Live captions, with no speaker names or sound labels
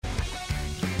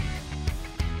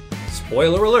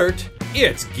Spoiler alert,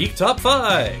 it's Geek Top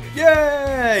 5!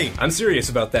 Yay! I'm serious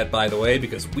about that, by the way,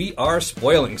 because we are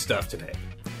spoiling stuff today.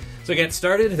 So to get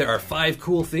started, there are 5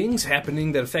 cool things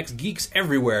happening that affects geeks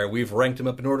everywhere. We've ranked them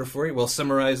up in order for you. We'll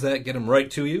summarize that, get them right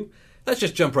to you. Let's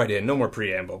just jump right in, no more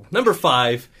preamble. Number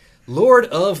 5, Lord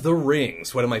of the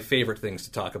Rings. One of my favorite things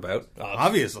to talk about.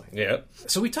 Obviously. Yeah.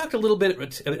 So we talked a little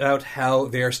bit about how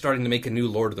they're starting to make a new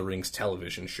Lord of the Rings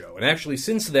television show. And actually,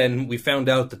 since then, we found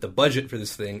out that the budget for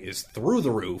this thing is through the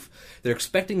roof. They're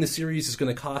expecting the series is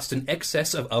going to cost in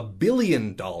excess of $1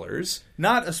 billion.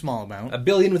 Not a small amount. A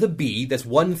billion with a B. That's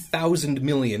 $1,000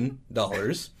 million.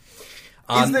 Is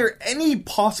there any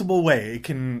possible way it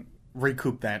can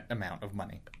recoup that amount of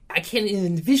money? I can't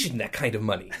envision that kind of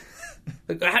money.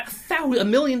 $1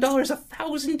 million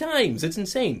 1,000 times. It's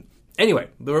insane. Anyway,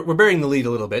 we're burying the lead a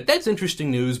little bit. That's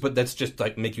interesting news, but that's just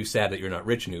like make you sad that you're not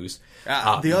rich news.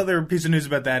 The other piece of news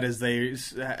about that is they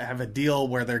have a deal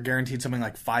where they're guaranteed something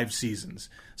like 5 seasons.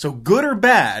 So good or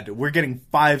bad, we're getting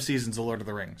 5 seasons of Lord of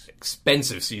the Rings.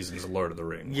 Expensive seasons of Lord of the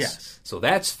Rings. Yes. So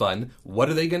that's fun. What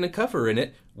are they going to cover in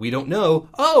it? We don't know.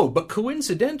 Oh, but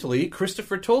coincidentally,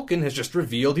 Christopher Tolkien has just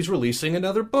revealed he's releasing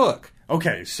another book.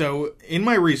 Okay, so in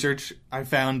my research, I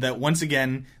found that once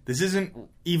again, this isn't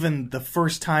even the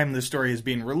first time the story is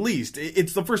being released.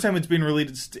 It's the first time it's being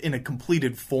released in a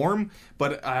completed form,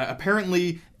 but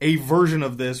apparently a version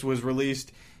of this was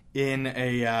released in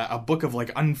a book of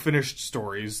like unfinished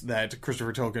stories that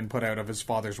Christopher Tolkien put out of his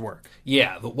father's work.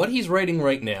 Yeah, but what he's writing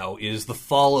right now is The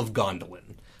Fall of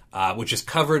Gondolin. Which is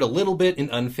covered a little bit in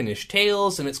Unfinished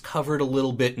Tales, and it's covered a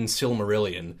little bit in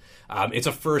Silmarillion. It's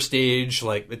a first age, you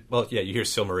hear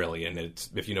Silmarillion.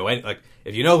 If you know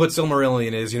what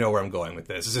Silmarillion is, you know where I'm going with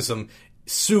this. This is some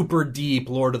super deep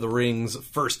Lord of the Rings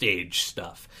first age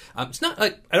stuff. It's not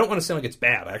like I don't want to sound like it's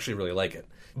bad. I actually really like it.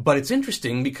 But it's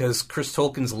interesting because Chris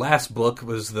Tolkien's last book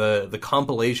was the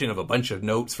compilation of a bunch of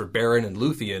notes for Beren and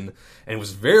Luthien, and it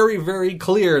was very, very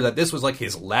clear that this was like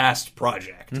his last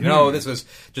project. Mm-hmm. You know, this was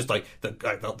just like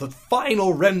the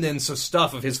final remnants of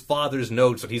stuff of his father's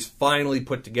notes that he's finally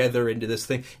put together into this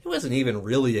thing. It wasn't even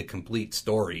really a complete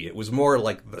story. It was more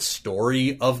like the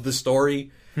story of the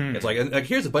story. It's like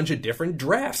here's a bunch of different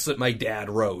drafts that my dad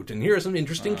wrote, and here are some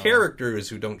interesting characters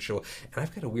who don't show. And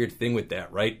I've got a weird thing with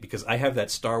that, right? Because I have that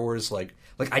Star Wars like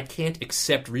I can't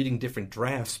accept reading different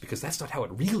drafts because that's not how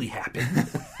it really happened,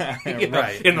 in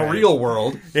the real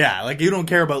world. Yeah, like you don't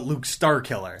care about Luke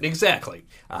Starkiller. Exactly.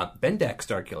 Bendak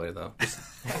Starkiller, though.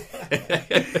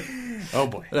 Oh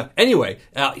boy. Anyway,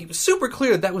 it was super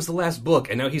clear that was the last book,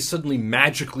 and now he's suddenly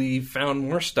magically found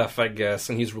more stuff, I guess,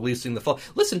 and he's releasing the fall.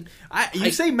 Listen,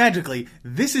 you say magically.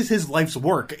 This is his life's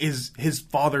work. Is his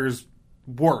father's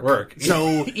work.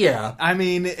 So yeah. I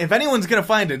mean, if anyone's gonna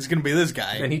find it, it's gonna be this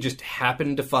guy. And he just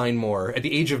happened to find more at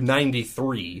the age of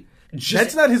 93.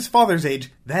 That's not his father's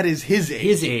age. That is his age.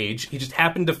 His age. He just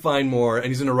happened to find more, and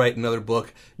he's going to write another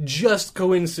book just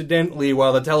coincidentally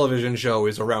while the television show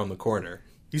is around the corner.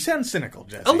 You sound cynical,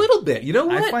 Jesse. A little bit. You know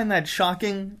what? I find that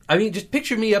shocking. I mean, just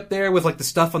picture me up there with like the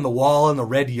stuff on the wall and the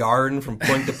red yarn from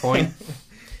point to point.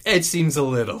 It seems a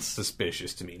little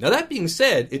suspicious to me. Now, that being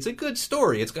said, it's a good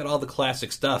story. It's got all the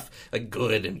classic stuff, like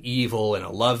good and evil and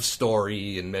a love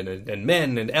story and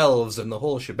men and elves and the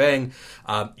whole shebang.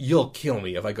 You'll kill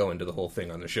me if I go into the whole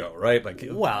thing on the show, right?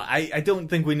 Well, I don't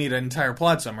think we need an entire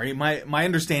plot summary. My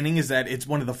understanding is that it's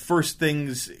one of the first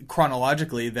things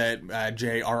chronologically that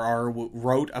J.R.R.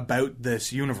 wrote about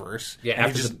this universe.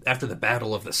 Yeah, after the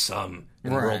Battle of the Somme.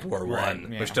 In World War I,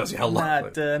 which tells you how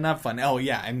long... Not fun. Oh,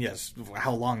 yeah, and yes,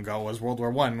 how long ago was World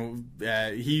War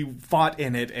I? He fought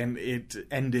in it, and it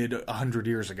ended 100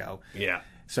 years ago. Yeah.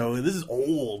 So this is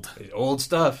old. Old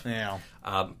stuff. Yeah.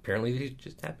 Apparently he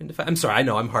just happened to find... I'm sorry, I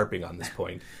know I'm harping on this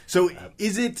point. So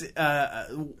is it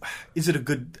a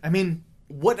good... I mean...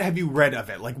 What have you read of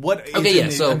it? Like, what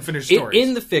is the unfinished stories?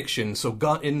 In the fiction, so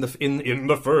in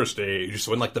the first age,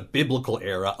 so in like the biblical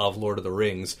era of Lord of the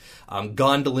Rings,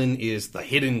 Gondolin is the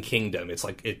hidden kingdom. It's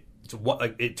like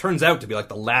it turns out to be like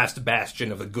the last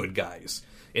bastion of the good guys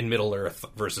in Middle Earth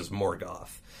versus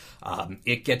Morgoth.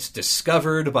 It gets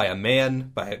discovered by a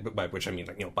man, by which I mean,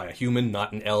 by a human,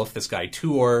 not an elf. This guy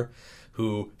Tuor,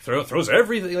 who throws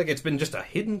everything, like it's been just a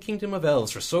hidden kingdom of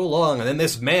elves for so long, and then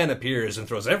this man appears and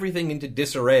throws everything into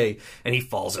disarray, and he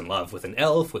falls in love with an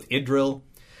elf, with Idril,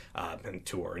 and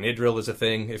Tuor and Idril is a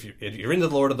thing. If you're into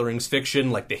the Lord of the Rings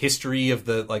fiction, like the history of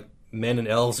the like men and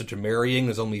elves that you're marrying,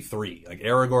 there's only 3. Like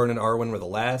Aragorn and Arwen were the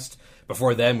last.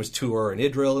 Before them was Tuor and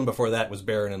Idril, and before that was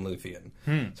Beren and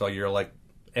Luthien. So you're like,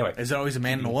 anyway. Is it always a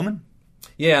man and a woman?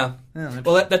 Yeah. Yeah,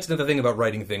 Well, that's another thing about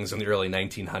writing things in the early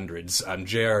 1900s.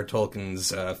 J.R.R.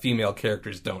 Tolkien's female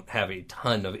characters don't have a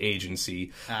ton of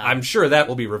agency. I'm sure that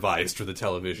will be revised for the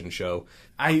television show.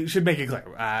 I should make it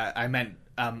clear. I meant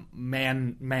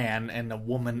man, and a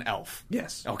woman elf.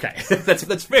 Yes. Okay.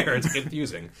 That's fair. It's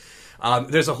confusing.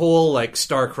 There's a whole, like,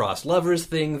 star-crossed lovers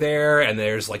thing there, and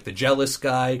there's, like, the jealous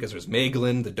guy, because there's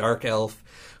Maeglin, the dark elf,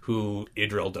 who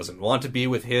Idril doesn't want to be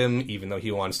with him, even though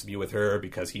he wants to be with her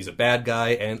because he's a bad guy,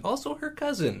 and also her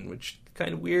cousin, which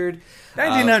kind of weird.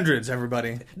 1900s,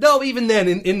 everybody. No, even then,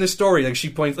 in the story, like, she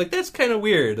points, like, that's kind of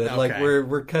weird. That, like, Okay.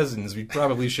 we're cousins. We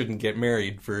probably shouldn't get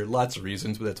married for lots of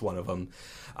reasons, but that's one of them.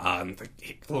 The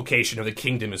location of the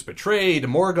kingdom is betrayed.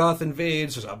 Morgoth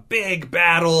invades. There's a big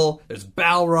battle. There's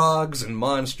Balrogs and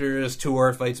monsters.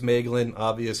 Tuor fights Maeglin,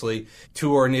 obviously.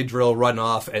 Tuor and Idril run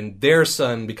off, and their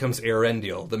son becomes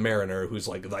Eärendil, the mariner, who's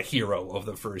like the hero of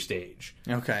the First Age.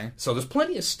 Okay. So there's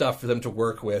plenty of stuff for them to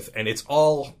work with, and it's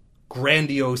all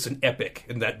grandiose and epic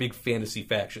in that big fantasy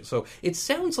faction. So it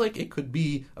sounds like it could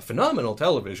be a phenomenal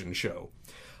television show.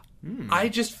 I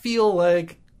just feel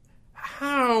like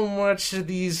how much of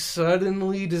these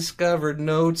suddenly discovered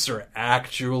notes are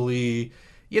actually,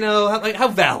 how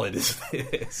valid is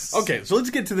this? Okay, so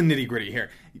let's get to the nitty gritty here.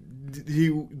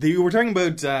 You were talking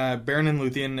about Beren and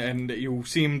Luthien, and you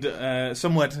seemed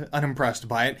somewhat unimpressed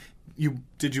by it.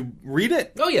 Did you read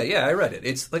it? Oh yeah, I read it.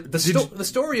 It's like the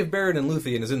story of Beren and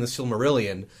Luthien is in the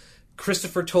Silmarillion.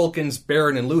 Christopher Tolkien's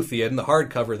Beren and Luthien, the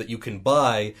hardcover that you can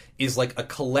buy, is like a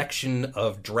collection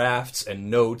of drafts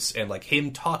and notes and like him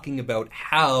talking about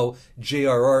how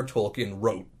J.R.R. Tolkien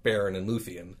wrote Beren and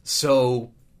Luthien.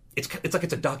 So it's like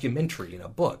it's a documentary in a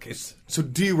book. So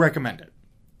do you recommend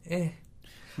it?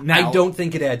 Now, I don't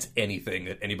think it adds anything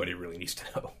that anybody really needs to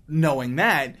know. Knowing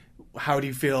that, how do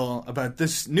you feel about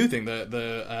this new thing,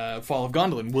 the Fall of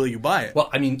Gondolin? Will you buy it? Well,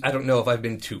 I mean, I don't know if I've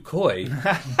been too coy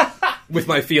with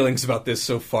my feelings about this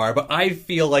so far, but I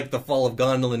feel like The Fall of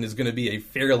Gondolin is going to be a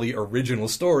fairly original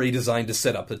story designed to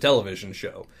set up the television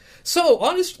show. So,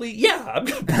 honestly, yeah, I'm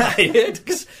going to buy it,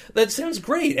 because that sounds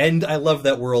great, and I love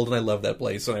that world, and I love that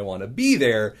place, and I want to be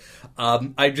there.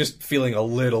 I'm just feeling a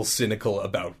little cynical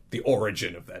about the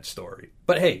origin of that story.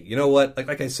 But hey, you know what?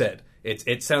 Like I said,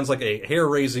 it sounds like a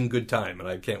hair-raising good time, and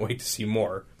I can't wait to see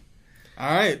more.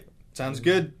 All right, sounds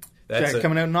good. That's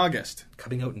coming out in August.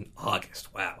 Coming out in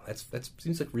August. Wow, that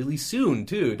seems like really soon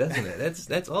too, doesn't it?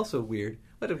 That's also weird.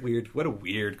 What a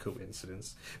weird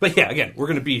coincidence. But yeah, again, we're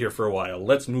going to be here for a while.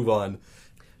 Let's move on.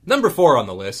 Number 4 on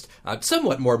the list,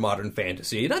 somewhat more modern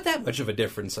fantasy. Not that much of a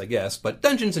difference, I guess, but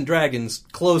Dungeons & Dragons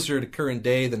closer to current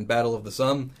day than Battle of the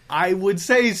Somme. I would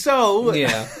say so.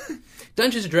 Yeah.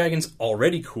 Dungeons & Dragons,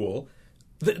 already cool.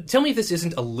 Tell me if this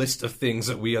isn't a list of things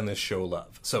that we on this show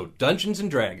love. So, Dungeons &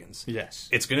 Dragons. Yes.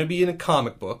 It's going to be in a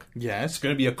comic book. Yes. It's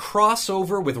going to be a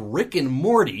crossover with Rick and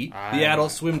Morty, the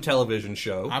Adult Swim television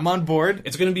show. I'm on board.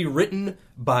 It's going to be written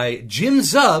by Jim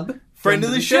Zub, friend of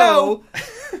the show.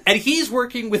 And he's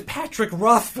working with Patrick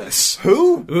Rothfuss.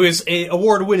 Who is a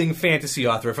award-winning fantasy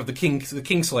author from the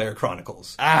Kingslayer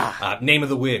Chronicles. Name of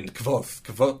the Wind. Kvothe.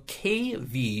 Kvothe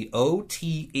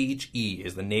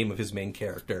is the name of his main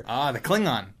character. The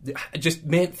Klingon. Just,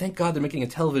 man, thank God they're making a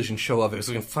television show of it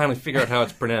so we can finally figure out how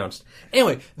it's pronounced.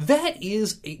 Anyway, that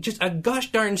is just a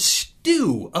gosh darn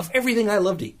stew of everything I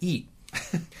love to eat.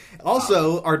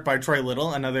 Also, art by Troy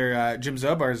Little, another Jim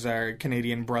Zub, our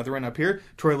Canadian brethren up here.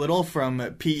 Troy Little from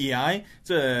PEI. It's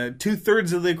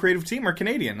 2/3 of the creative team are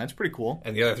Canadian. That's pretty cool.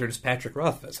 And the other third is Patrick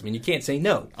Rothfuss. I mean, you can't say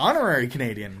no. Honorary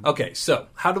Canadian. Okay, so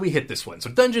how do we hit this one? So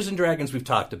Dungeons & Dragons we've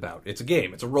talked about. It's a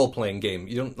game. It's a role-playing game.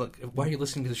 You don't look. Why are you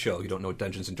listening to the show? You don't know what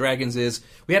Dungeons & Dragons is.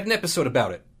 We had an episode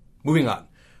about it. Moving on.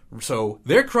 So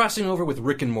they're crossing over with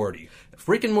Rick and Morty.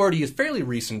 Rick and Morty is a fairly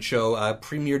recent show,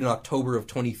 premiered in October of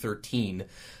 2013.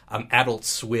 Adult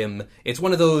Swim. It's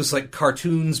one of those like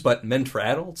cartoons, but meant for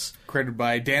adults. Created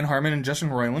by Dan Harmon and Justin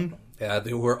Roiland.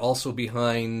 They were also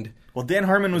behind. Well, Dan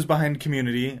Harmon was behind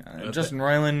Community. Justin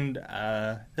Roiland.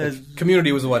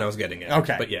 Community was the one I was getting at.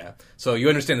 Okay, but yeah. So you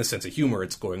understand the sense of humor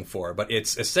it's going for, but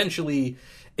it's essentially.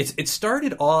 It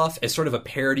started off as sort of a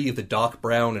parody of the Doc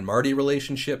Brown and Marty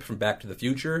relationship from Back to the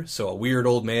Future. So a weird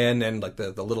old man and like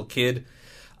the little kid.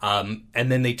 And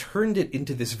then they turned it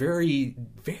into this very,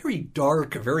 very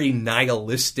dark, very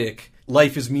nihilistic,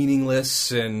 life is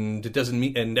meaningless and it doesn't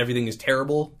mean, and everything is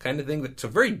terrible kind of thing. It's a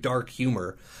very dark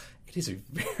humor. It is a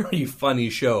very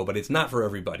funny show, but it's not for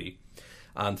everybody.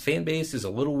 Fan base is a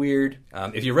little weird.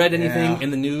 If you read anything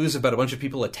in the news about a bunch of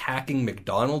people attacking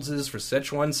McDonald's for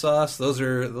Szechuan sauce, those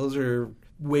are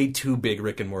way too big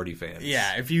Rick and Morty fans.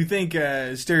 Yeah, if you think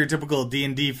a stereotypical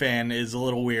D&D fan is a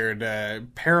little weird,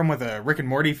 pair them with a Rick and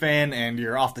Morty fan and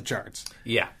you're off the charts.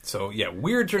 Yeah, so yeah,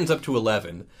 weird turns up to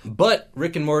 11, but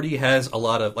Rick and Morty has a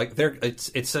lot of, like,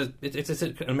 it's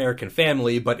an American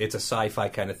family, but it's a sci-fi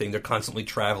kind of thing. They're constantly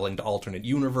traveling to alternate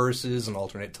universes and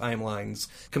alternate timelines,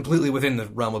 completely within the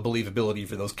realm of believability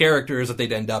for those characters that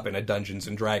they'd end up in a Dungeons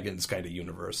and Dragons kind of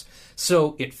universe.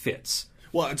 So it fits.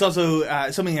 Well, it's also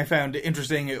something I found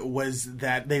interesting was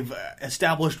that they've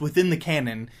established within the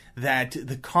canon that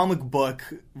the comic book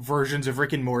versions of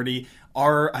Rick and Morty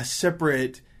are a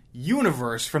separate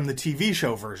universe from the TV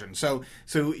show version. So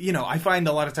you know, I find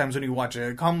a lot of times when you watch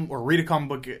or read a comic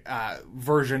book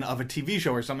version of a TV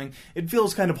show or something, it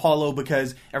feels kind of hollow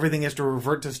because everything has to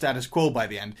revert to status quo by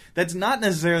the end. That's not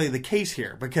necessarily the case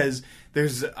here because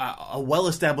there's a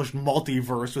well-established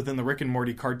multiverse within the Rick and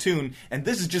Morty cartoon, and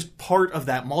this is just part of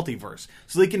that multiverse.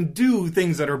 So they can do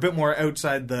things that are a bit more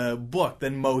outside the book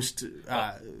than most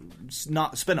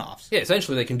not spin-offs. Yeah,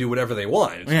 essentially they can do whatever they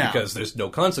want because there's no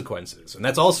consequences. And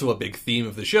that's also a big theme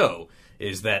of the show,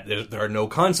 is that there are no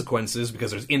consequences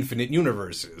because there's infinite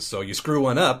universes. So you screw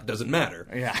one up, it doesn't matter.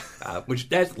 Yeah. Which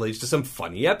that leads to some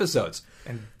funny episodes.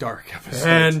 And dark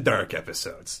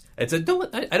episodes. I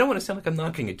don't want to sound like I'm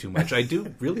knocking it too much. I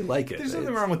do really like it. There's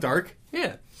nothing wrong with dark.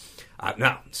 Yeah.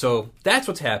 Now, so that's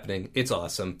what's happening. It's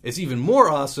awesome. It's even more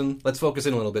awesome. Let's focus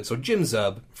in a little bit. So Jim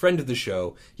Zub, friend of the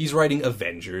show, he's writing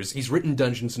Avengers. He's written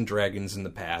Dungeons and Dragons in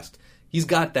the past. He's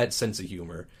got that sense of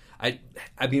humor. I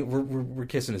mean, we're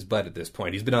kissing his butt at this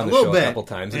point. He's been on the show a couple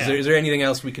times. Yeah. Is there anything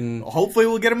else we can... Hopefully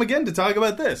we'll get him again to talk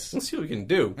about this. Let's see what we can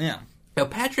do. Yeah. Now,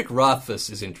 Patrick Rothfuss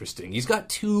is interesting. He's got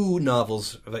 2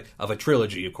 novels of a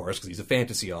trilogy, of course, because he's a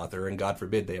fantasy author, and God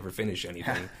forbid they ever finish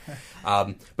anything.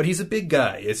 But he's a big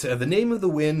guy. It's The Name of the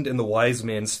Wind and The Wise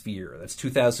Man's Fear. That's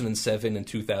 2007 and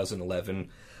 2011.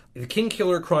 The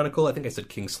Kingkiller Chronicle, I think I said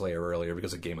Kingslayer earlier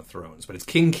because of Game of Thrones, but it's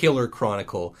Kingkiller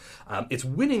Chronicle. It's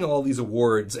winning all these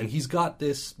awards, and he's got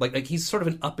this, like he's sort of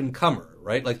an up-and-comer,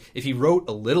 right? Like, if he wrote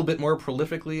a little bit more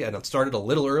prolifically and started a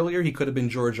little earlier, he could have been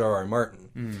George R.R.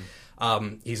 Martin.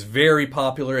 He's very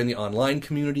popular in the online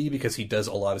community because he does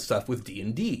a lot of stuff with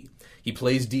D&D. He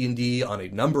plays D&D on a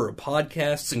number of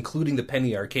podcasts, including the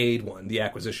Penny Arcade one, The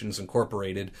Acquisitions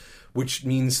Incorporated, which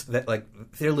means that, like,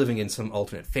 they're living in some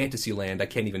alternate fantasy land I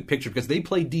can't even picture because they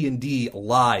play D&D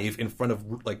live in front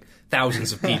of, like,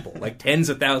 thousands of people. Like, tens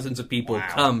of thousands of people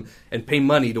come and pay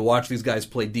money to watch these guys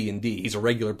play D&D. He's a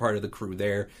regular part of the crew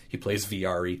there. He plays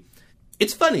VR.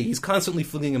 It's funny. He's constantly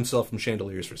flinging himself from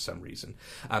chandeliers for some reason.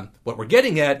 What we're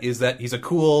getting at is that he's a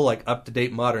cool, like,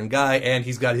 up-to-date modern guy, and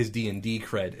he's got his D&D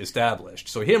cred established.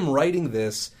 So him writing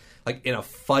this, like, in a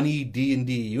funny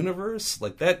D&D universe,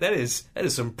 like, that is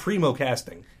some primo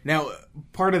casting. Now,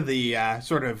 part of the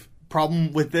sort of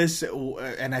problem with this,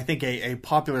 and I think a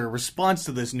popular response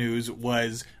to this news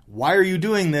was, why are you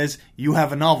doing this? You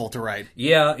have a novel to write.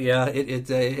 Yeah.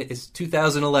 It's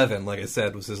 2011, like I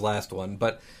said, was his last one,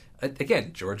 but...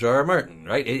 Again, George R.R. Martin,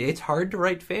 right? It's hard to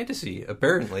write fantasy,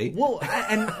 apparently. Well,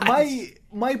 and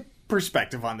my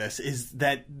perspective on this is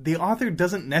that the author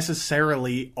doesn't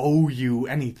necessarily owe you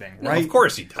anything, right? No, of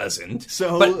course he doesn't.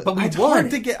 So, but we it's want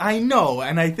hard to get. I know,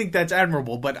 and I think that's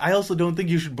admirable. But I also don't think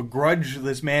you should begrudge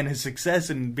this man his success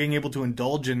and being able to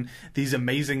indulge in these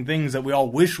amazing things that we all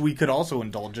wish we could also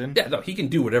indulge in. Yeah, no, he can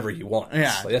do whatever he wants.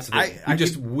 Yeah, like, that's the thing. I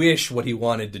just wish what he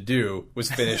wanted to do was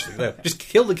finish. Just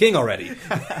kill the king already.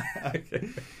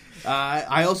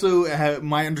 I also have,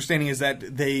 my understanding is that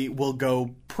they will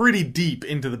go pretty deep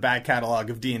into the back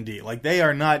catalog of D&D. Like, they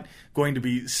are not going to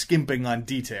be skimping on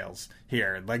details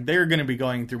here. Like, they're going to be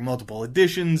going through multiple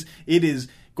editions. It is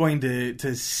going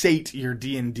to sate your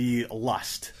D&D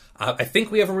lust. I think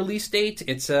we have a release date.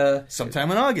 It's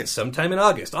sometime in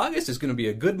August. August is going to be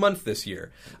a good month this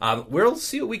year. We'll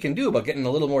see what we can do about getting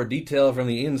a little more detail from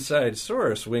the inside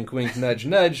source. Wink, wink, nudge,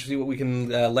 nudge. See what we can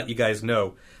let you guys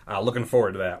know. Looking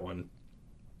forward to that one.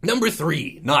 Number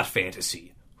 3, not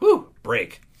fantasy. Whew,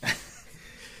 break.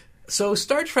 So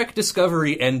Star Trek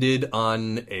Discovery ended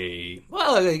on a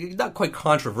not quite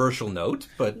controversial note,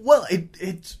 but... Well,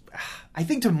 it's... I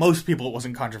think to most people it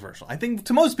wasn't controversial. I think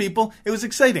to most people it was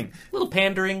exciting. A little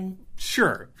pandering.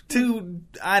 Sure. To,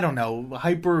 I don't know,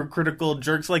 hypercritical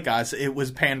jerks like us, it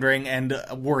was pandering and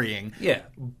worrying. Yeah.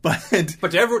 But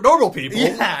to normal people,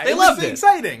 they loved it. It was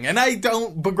exciting, and I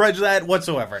don't begrudge that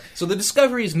whatsoever. So the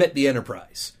Discoveries met the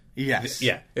Enterprise. Yes.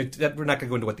 Yeah. We're not going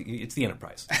to go into it's the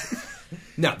Enterprise.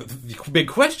 Now, the big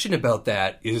question about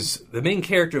that is the main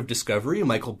character of Discovery,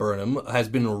 Michael Burnham, has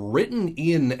been written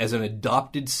in as an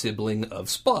adopted sibling of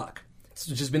Spock. It's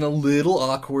just been a little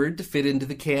awkward to fit into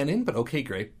the canon, but okay,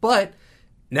 great. But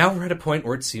Now we're at a point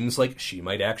where it seems like she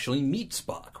might actually meet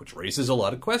Spock, which raises a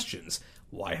lot of questions.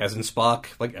 Why hasn't Spock,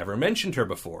 ever mentioned her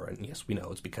before? And yes, we know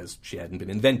it's because she hadn't been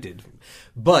invented.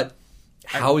 But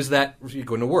how is that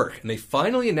going to work? And they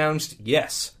finally announced,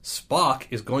 yes, Spock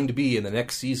is going to be in the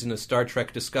next season of Star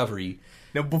Trek Discovery.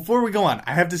 Now, before we go on,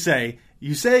 I have to say,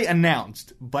 you say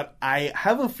announced, but I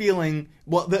have a feeling...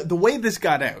 Well, the way this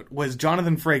got out was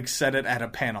Jonathan Frakes said it at a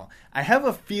panel. I have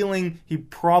a feeling he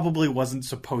probably wasn't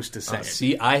supposed to say it.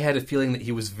 See, I had a feeling that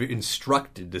he was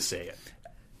instructed to say it.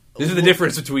 This is the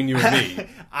difference between you and me.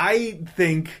 I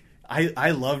think...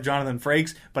 I love Jonathan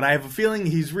Frakes, but I have a feeling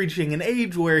he's reaching an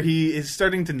age where he is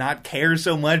starting to not care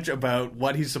so much about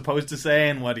what he's supposed to say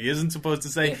and what he isn't supposed to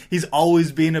say. Yeah. He's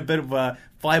always been a bit of a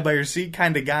fly-by-your-seat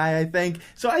kind of guy, I think.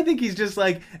 So I think he's just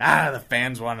like, the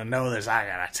fans want to know this. I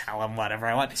gotta tell them whatever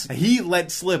I want. He let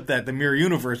slip that the Mirror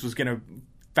Universe was going to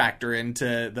factor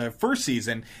into the first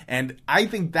season, and I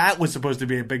think that was supposed to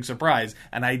be a big surprise.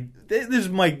 And this is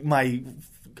my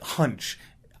hunch.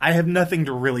 I have nothing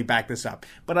to really back this up,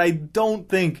 but I don't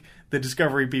think the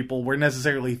Discovery people were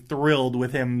necessarily thrilled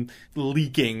with him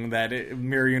leaking that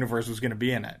Mirror Universe was going to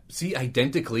be in it. See,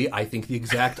 identically, I think the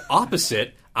exact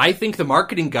opposite. I think the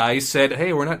marketing guys said,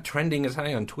 "Hey, we're not trending as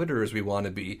high on Twitter as we want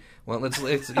to be. Well, let's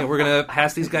we're going to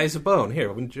pass these guys a bone.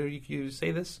 Here, wouldn't you say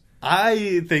this?"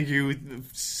 I think you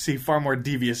see far more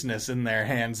deviousness in their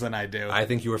hands than I do. I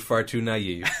think you were far too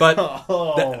naive, but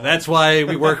that's why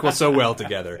we work so well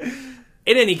together.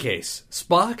 In any case,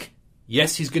 Spock,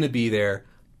 yes, he's going to be there,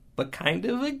 but kind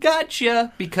of a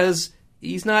gotcha, because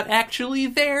he's not actually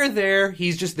there.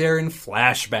 He's just there in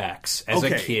flashbacks as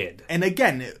a kid. And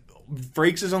again,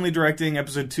 Frakes is only directing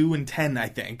episode 2 and 10, I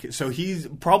think, so he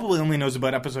probably only knows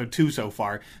about episode 2 so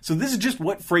far. So this is just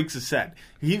what Frakes has said.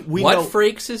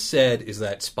 Frakes has said is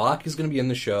that Spock is going to be in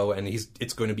the show, and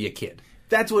it's going to be a kid.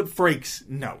 That's what Frakes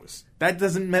knows. That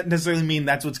doesn't necessarily mean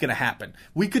that's what's going to happen.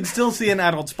 We could still see an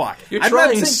adult Spock. You're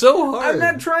trying so hard. I'm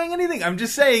not trying anything. I'm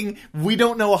just saying we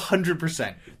don't know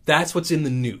 100%. That's what's in the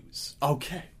news.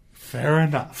 Okay. Fair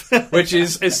enough. Which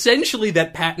is essentially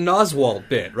that Patton Oswalt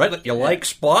bit, right? Like, you like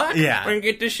Spock? Yeah. We're going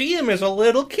to get to see him as a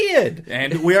little kid.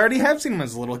 And we already have seen him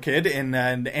as a little kid in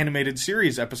an animated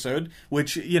series episode,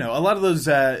 which, a lot of those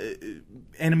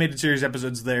animated series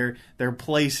episodes, their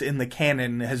place in the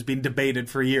canon has been debated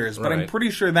for years. But I'm pretty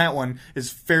sure that one is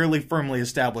fairly firmly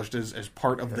established as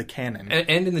part of the canon.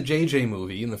 And in the JJ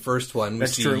movie, in the first one, we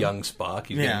see young Spock.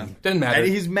 Doesn't matter.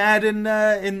 And he's mad in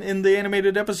the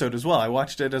animated episode as well. I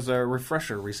watched it as a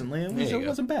refresher recently. It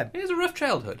wasn't bad. He has a rough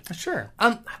childhood. Sure.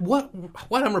 What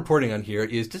I'm reporting on here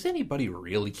is, does anybody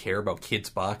really care about Kid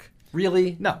Spock?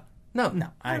 Really? No.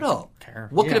 I don't care.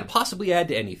 What could it possibly add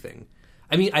to anything?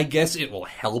 I mean, I guess it will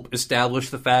help establish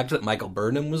the fact that Michael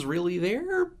Burnham was really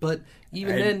there, but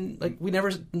even then, we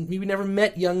never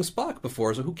met young Spock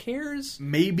before, so who cares?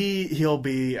 Maybe he'll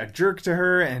be a jerk to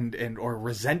her or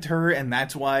resent her, and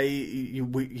that's why he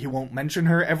won't mention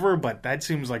her ever, but that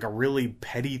seems like a really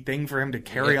petty thing for him to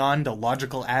carry on to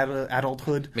logical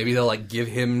adulthood. Maybe they'll, give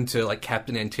him to,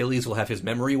 Captain Antilles will have his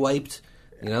memory wiped.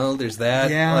 There's that.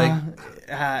 Yeah.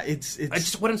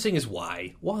 What I'm saying is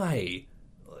why? Why?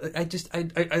 I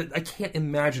can't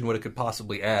imagine what it could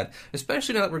possibly add,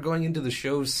 especially now that we're going into the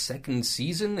show's second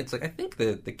season. It's I think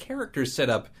the character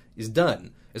setup is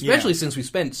done, especially since we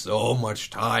spent so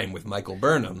much time with Michael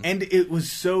Burnham. And it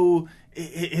was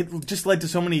it just led to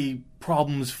so many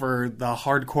problems for the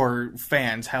hardcore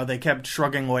fans, how they kept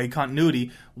shrugging away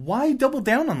continuity. Why double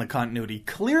down on the continuity?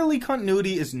 Clearly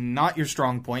continuity is not your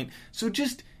strong point, so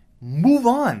just move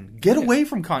on. Get away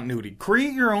from continuity.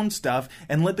 Create your own stuff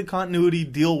and let the continuity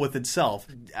deal with itself.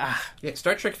 Yeah,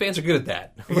 Star Trek fans are good at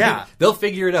that. Yeah. They'll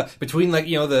figure it out. Between,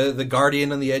 the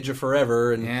Guardian on the Edge of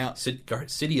Forever and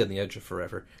City on the Edge of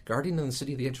Forever. Guardian on the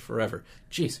City of the Edge of Forever.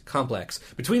 Jeez, complex.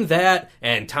 Between that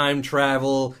and time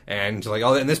travel and,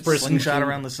 all that, and this person... Slingshot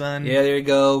around the sun. Yeah, there you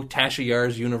go. Tasha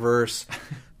Yar's universe.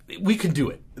 We can do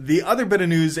it. The other bit of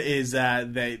news is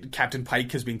that Captain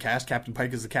Pike has been cast. Captain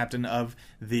Pike is the captain of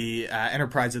the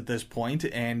Enterprise at this point,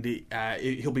 and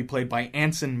he'll be played by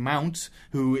Anson Mount,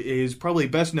 who is probably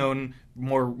best known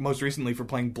most recently for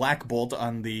playing Black Bolt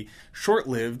on the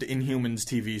short-lived Inhumans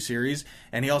TV series,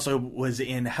 and he also was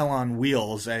in Hell on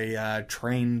Wheels, a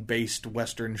train-based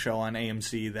Western show on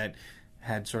AMC that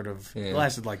had sort of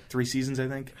lasted 3 seasons, I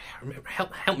think.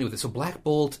 Help me with this. So Black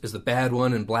Bolt is the bad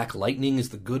one, and Black Lightning is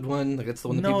the good one. That's the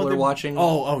one that people are watching.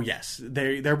 Oh, yes,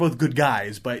 they're both good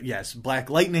guys, but yes,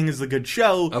 Black Lightning is the good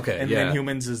show, and then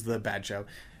Inhumans is the bad show.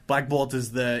 Black Bolt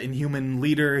is the Inhuman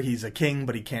leader. He's a king,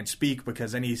 but he can't speak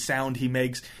because any sound he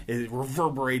makes, it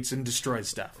reverberates and destroys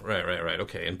stuff. Right.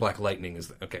 Okay, and Black Lightning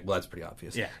is... Okay, well, that's pretty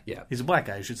obvious. Yeah. Yeah. He's a black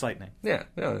guy who shoots lightning. Yeah,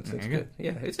 no, it's good.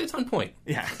 Yeah, it's on point.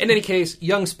 Yeah. In any case,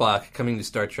 young Spock coming to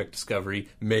Star Trek Discovery.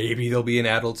 Maybe there'll be an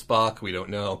adult Spock. We don't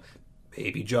know.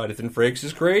 Maybe Jonathan Frakes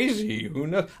is crazy. Who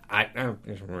knows?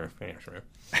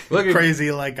 Look at,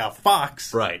 Crazy like a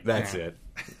fox. right, that's it.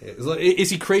 Is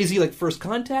he crazy like First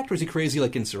Contact, or is he crazy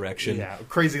like Insurrection? Yeah,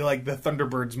 crazy like the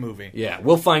Thunderbirds movie. Yeah,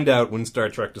 we'll find out when Star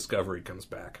Trek Discovery comes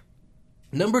back.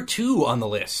 Number 2 on the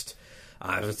list.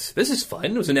 This is fun.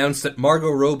 It was announced that Margot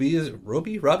Robbie is...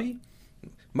 Robbie?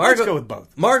 Let's go with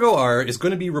both. Margot R. is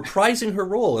going to be reprising her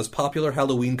role as popular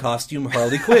Halloween costume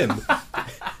Harley Quinn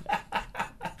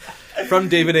from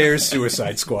David Ayer's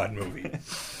Suicide Squad movie.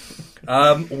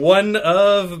 One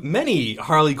of many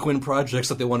Harley Quinn projects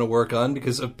that they want to work on,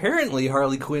 because apparently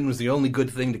Harley Quinn was the only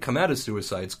good thing to come out of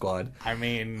Suicide Squad. I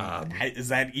mean, is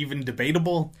that even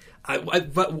debatable?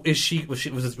 But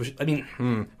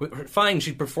fine,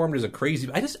 she performed as a crazy...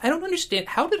 I don't understand.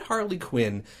 How did Harley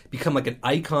Quinn become like an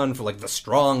icon for like the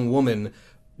strong woman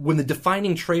when the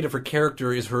defining trait of her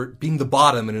character is her being the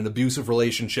bottom in an abusive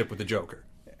relationship with the Joker?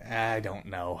 I don't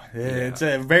know. It's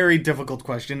a very difficult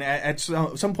question. At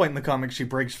some point in the comics, she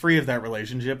breaks free of that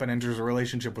relationship and enters a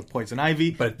relationship with Poison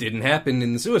Ivy. But it didn't happen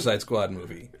in the Suicide Squad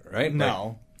movie, right?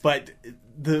 No. But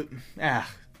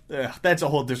that's a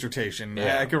whole dissertation.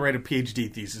 Yeah. I could write a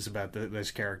PhD thesis about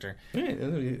this character.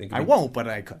 Yeah, I won't, but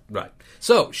I could. Right.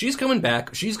 So, she's coming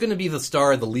back. She's going to be the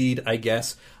star, the lead, I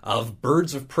guess, of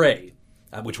Birds of Prey,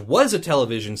 which was a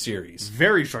television series.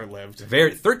 Very short-lived.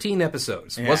 13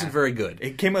 episodes. Yeah. Wasn't very good.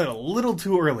 It came out a little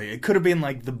too early. It could have been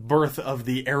like the birth of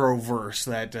the Arrowverse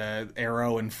that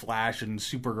Arrow and Flash and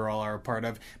Supergirl are a part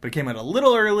of. But it came out a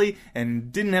little early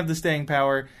and didn't have the staying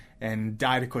power and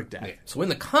died a quick death. Yeah. So in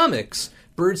the comics,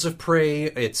 Birds of Prey,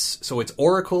 it's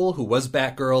Oracle, who was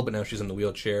Batgirl, but now she's in the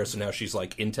wheelchair, so now she's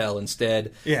like Intel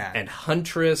instead. Yeah. And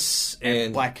Huntress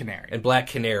and Black Canary. And Black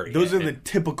Canary. Those are the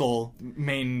typical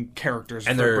main characters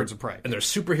for Birds of Prey. And they're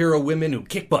superhero women who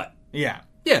kick butt. Yeah.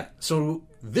 Yeah. So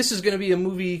this is going to be a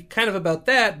movie kind of about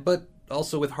that, but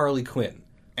also with Harley Quinn.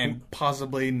 And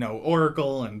possibly no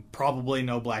Oracle and probably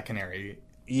no Black Canary.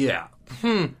 Yeah.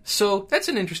 So that's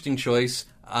an interesting choice.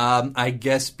 I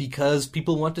guess because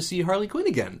people want to see Harley Quinn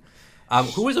again,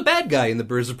 who was a bad guy in the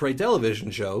Birds of Prey television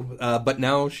show, but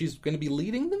now she's going to be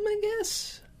leading them, I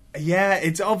guess. Yeah,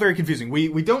 it's all very confusing.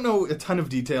 We don't know a ton of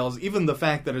details. Even the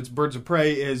fact that it's Birds of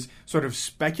Prey is sort of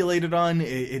speculated on.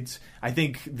 I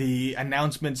think the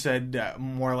announcement said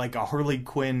more like a Harley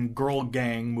Quinn girl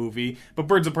gang movie, but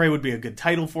Birds of Prey would be a good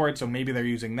title for it, so maybe they're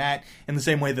using that in the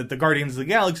same way that the Guardians of the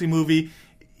Galaxy movie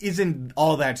isn't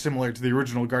all that similar to the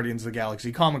original Guardians of the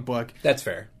Galaxy comic book. That's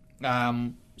fair.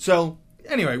 So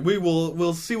anyway,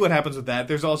 we'll see what happens with that.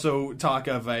 There's also talk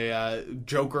of a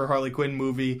Joker Harley Quinn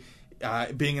movie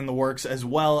being in the works, as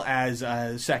well as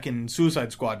a second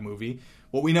Suicide Squad movie.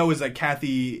 What we know is that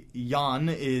Kathy Yan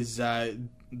is the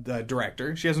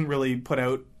director. She hasn't really put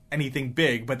out anything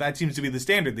big, but that seems to be the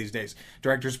standard these days.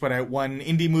 Directors put out one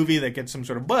indie movie that gets some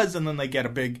sort of buzz, and then they get a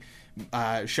big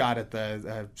shot at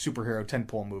the superhero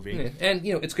tentpole movie. Yeah. And,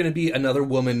 it's going to be another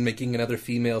woman making another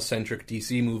female-centric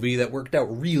DC movie that worked out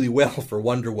really well for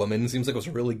Wonder Woman. Seems like it was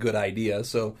a really good idea,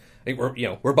 so I think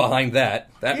we're behind that.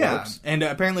 That works. And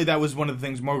apparently that was one of the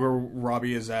things. Margot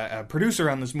Robbie is a producer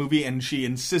on this movie, and she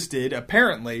insisted,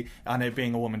 apparently, on it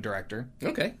being a woman director.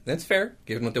 Okay, that's fair,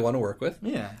 given what they want to work with.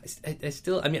 Yeah. I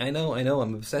still, I know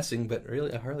I'm obsessing, but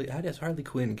really, how does Harley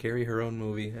Quinn carry her own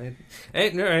movie? All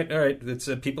right. It's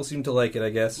people seem to like it, I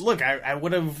guess. Look, I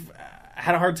would have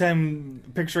had a hard time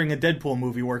picturing a Deadpool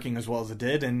movie working as well as it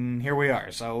did, and here we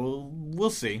are. So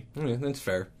we'll see. Yeah, that's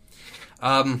fair.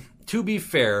 To be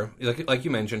fair, like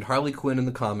you mentioned, Harley Quinn in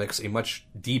the comics, a much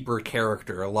deeper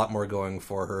character, a lot more going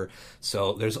for her.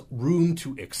 So there's room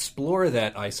to explore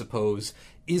that, I suppose.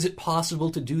 Is it possible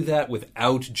to do that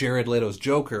without Jared Leto's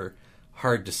Joker?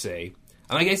 Hard to say.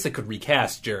 I guess they could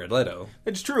recast Jared Leto.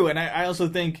 It's true, and I also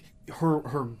think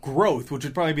her growth, which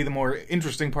would probably be the more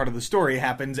interesting part of the story,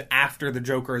 happens after the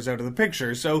Joker is out of the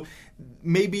picture. So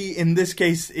maybe in this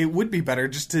case it would be better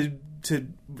just to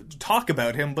talk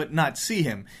about him but not see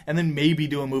him, and then maybe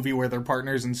do a movie where they're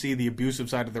partners and see the abusive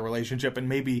side of the relationship. And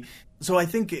maybe so I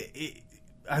think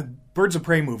a Birds of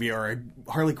Prey movie or a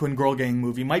Harley Quinn girl gang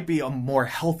movie might be a more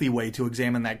healthy way to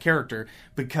examine that character,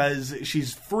 because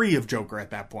she's free of Joker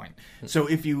at that point. So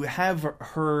if you have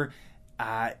her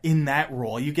in that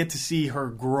role. You get to see her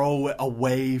grow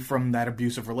away from that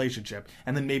abusive relationship,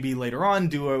 and then maybe later on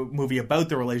do a movie about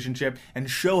the relationship and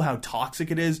show how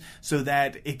toxic it is, so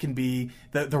that it can be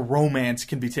the romance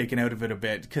can be taken out of it a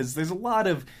bit, because there's a lot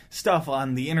of stuff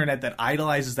on the internet that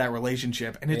idolizes that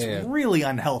relationship, and it's really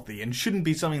unhealthy and shouldn't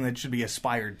be something that should be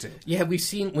aspired to. Yeah, we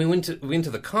went to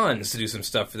the cons to do some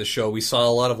stuff for the show. We saw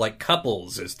a lot of like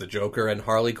couples as the Joker and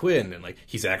Harley Quinn, and like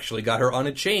he's actually got her on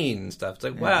a chain and stuff. It's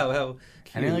like, wow, how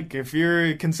cute. And like, if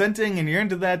you're consenting and you're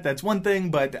into that, that's one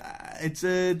thing, but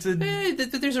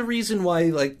there's a reason why,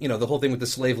 like, you know, the whole thing with the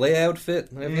slave Leia outfit,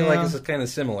 I feel like this is kind of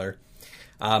similar.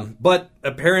 But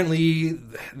apparently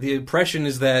the impression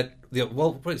is that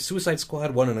Suicide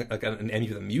Squad won an Emmy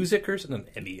for the music or something,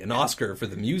 an Oscar for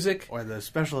the music. Or the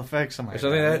special effects, something like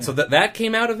that. Yeah. So that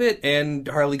came out of it, and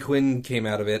Harley Quinn came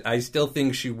out of it. I still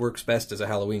think she works best as a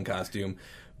Halloween costume.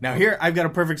 Now here, I've got a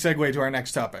perfect segue to our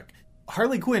next topic.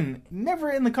 Harley Quinn never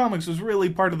in the comics was really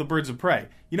part of the Birds of Prey.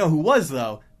 You know who was,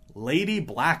 though? Lady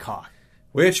Blackhawk.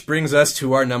 Which brings us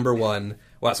to our number one.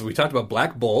 Wow, so we talked about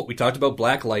Black Bolt, we talked about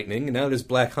Black Lightning, and now there's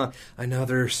Black Hawk.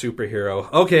 Another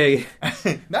superhero. Okay.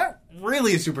 Not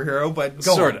really a superhero, but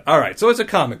sort of. All right, so it's a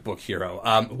comic book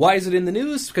hero. Why is it in the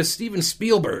news? Because Steven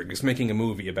Spielberg is making a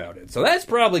movie about it. So that's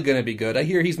probably going to be good. I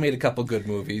hear he's made a couple good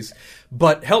movies.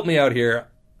 But help me out here.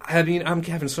 I mean, I'm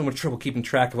having so much trouble keeping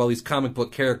track of all these comic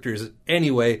book characters.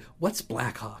 Anyway, what's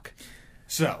Blackhawk?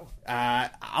 So,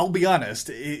 I'll be honest,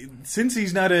 since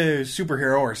he's not a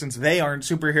superhero, or since they aren't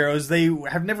superheroes, they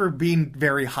have never been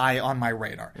very high on my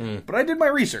radar. But I did my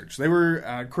research. They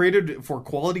were created for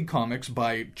Quality Comics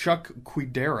by Chuck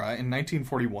Quidera in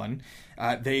 1941.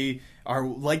 They are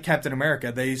like Captain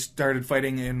America. They started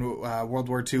fighting in World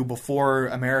War II before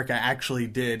America actually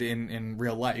did in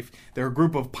real life. They're a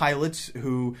group of pilots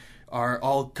who are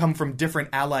all come from different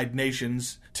allied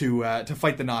nations to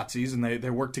fight the Nazis, and they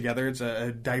work together. It's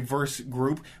a diverse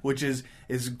group, which is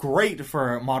great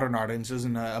for modern audiences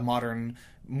and a modern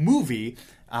movie.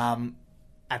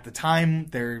 At the time,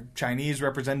 their Chinese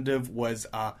representative was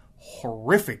a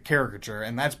horrific caricature,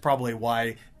 and that's probably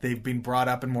why they've been brought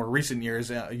up in more recent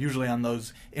years, usually on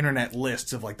those internet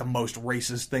lists of like the most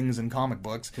racist things in comic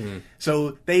books.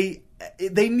 So they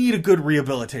need a good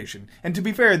rehabilitation. And to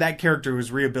be fair, that character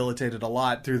was rehabilitated a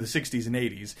lot through the 60s and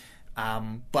 80s.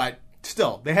 But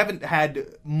still, they haven't had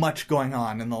much going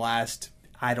on in the last,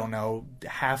 I don't know,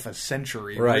 half a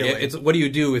century. Right. Really. It's what do you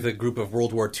do with a group of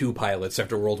World War II pilots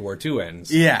after World War II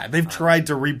ends? Yeah, they've tried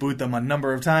to reboot them a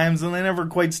number of times, and they never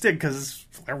quite stick because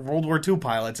they're World War II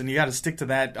pilots, and you got to stick to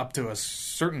that up to a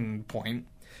certain point.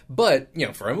 But, you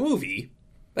know, for a movie,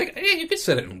 like, you could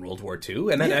set it in World War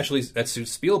II, and that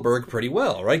suits Spielberg pretty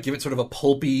well, right? Give it sort of a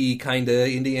pulpy kind of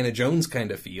Indiana Jones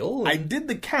kind of feel. I did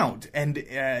the count, and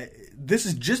this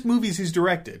is just movies he's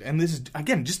directed, and this is,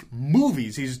 again, just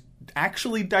movies he's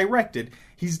actually directed.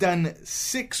 He's done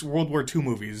 6 World War II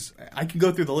movies. I can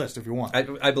go through the list if you want.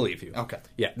 I believe you. Okay.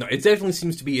 Yeah, no, it definitely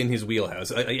seems to be in his wheelhouse.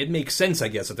 It makes sense, I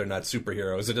guess, that they're not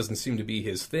superheroes. It doesn't seem to be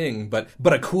his thing, but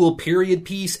a cool period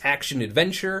piece, action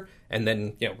adventure, and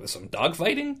then, you know, with some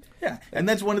dogfighting. Yeah, and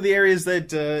that's one of the areas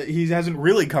that he hasn't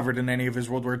really covered in any of his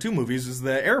World War II movies is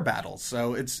the air battles.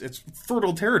 So it's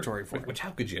fertile territory for him. Which, how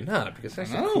could you not? Because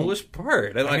that's the coolest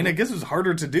part. I mean, I guess it was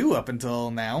harder to do up until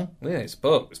now. Yeah, I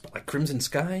suppose. But like Crimson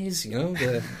Skies, you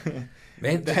know,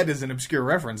 man, that is an obscure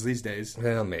reference these days.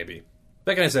 Well, maybe.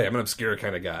 What can I say? I'm an obscure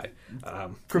kind of guy.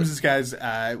 Crimson Skies,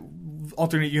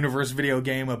 alternate universe video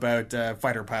game about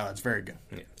fighter pilots. Very good.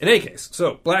 Yeah. In any case,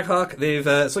 so Blackhawk, they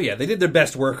did their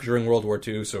best work during World War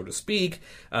II, so to speak.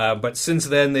 But since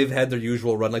then, they've had their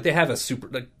usual run. Like, they have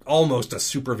almost a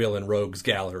supervillain rogues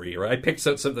gallery. Right? I picked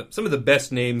some of the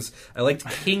best names. I liked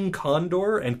King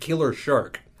Condor and Killer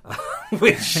Shark,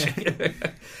 which.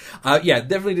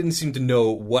 Definitely didn't seem to know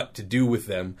what to do with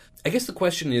them. I guess the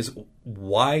question is,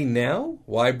 why now?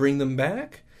 Why bring them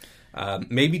back?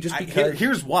 Maybe just because...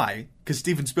 Here's why. Because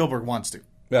Steven Spielberg wants to.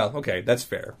 Well, okay, that's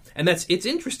fair. And it's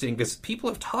interesting because people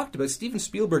have talked about Steven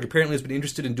Spielberg apparently has been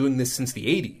interested in doing this since the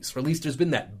 80s, or at least there's been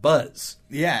that buzz.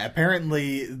 Yeah,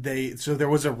 apparently there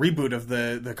was a reboot of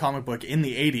the comic book in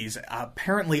the 80s,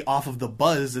 apparently off of the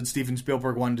buzz that Steven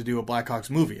Spielberg wanted to do a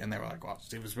Blackhawks movie. And they were like, well,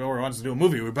 Steven Spielberg wants to do a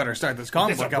movie, we better start this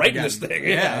comic book up again. This thing.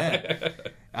 Yeah.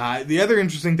 The other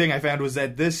interesting thing I found was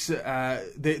that this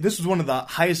was one of the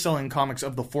highest selling comics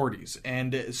of the 40s,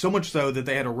 and so much so that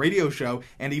they had a radio show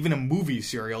and even a movie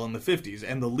serial in the 50s,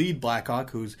 and the lead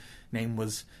Blackhawk, whose name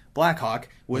was Blackhawk,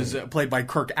 was played by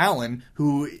Kirk Allen,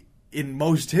 who in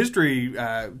most history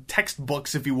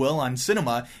textbooks, if you will, on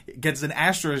cinema, gets an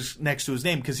asterisk next to his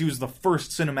name because he was the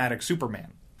first cinematic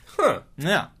Superman. Huh.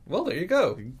 Yeah. Well, there you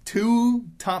go. 2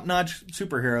 top-notch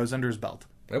superheroes under his belt.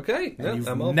 Okay. And you've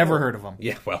I'm all never for it. heard of them.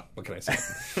 Yeah, well, what can I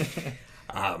say?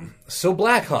 So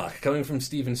Black Hawk, coming from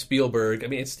Steven Spielberg. I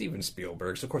mean, it's Steven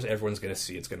Spielberg, so of course everyone's going to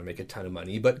see it's going to make a ton of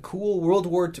money. But cool, World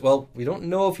War II. Well, we don't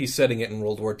know if he's setting it in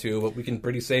World War II, but we can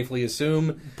pretty safely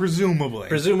assume.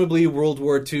 Presumably World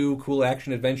War II, cool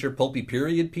action-adventure, pulpy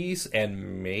period piece,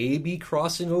 and maybe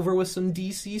crossing over with some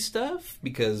DC stuff,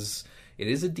 because it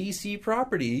is a DC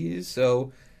property,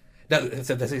 so... That's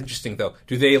interesting, though.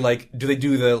 Do they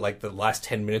do the last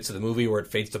 10 minutes of the movie where it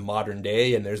fades to modern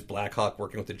day and there's Black Hawk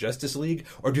working with the Justice League,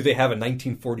 or do they have a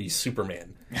 1940s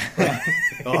Superman?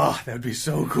 Oh, that would be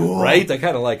so cool, right? I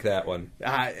kind of like that one.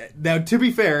 Now, to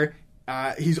be fair,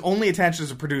 he's only attached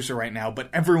as a producer right now, but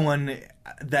everyone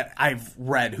that I've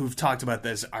read who've talked about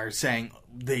this are saying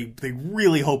they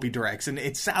really hope he directs, and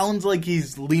it sounds like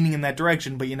he's leaning in that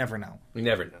direction, but you never know. We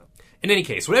never know. In any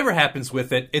case, whatever happens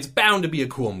with it, it's bound to be a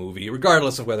cool movie,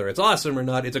 regardless of whether it's awesome or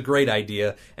not. It's a great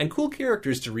idea, and cool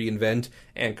characters to reinvent,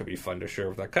 and could be fun to share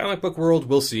with that comic book world.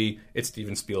 We'll see. It's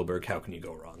Steven Spielberg. How can you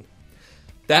go wrong?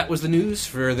 That was the news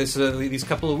for these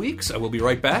couple of weeks. I will be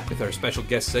right back with our special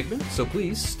guest segment, so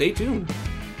please stay tuned.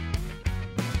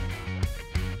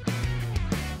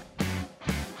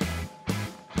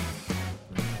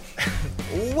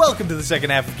 Welcome to the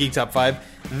second half of Geek Top 5.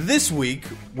 This week,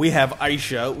 we have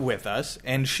Aisha with us,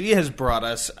 and she has brought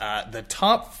us the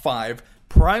top 5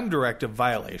 Prime Directive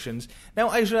violations.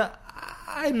 Now, Aisha,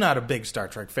 I'm not a big Star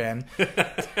Trek fan.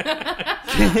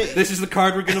 This is the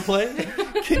card we're going to play?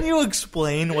 Can you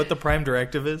explain what the Prime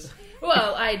Directive is?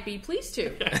 Well, I'd be pleased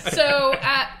to. So,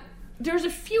 there's a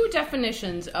few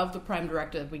definitions of the Prime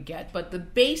Directive we get, but the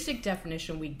basic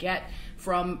definition we get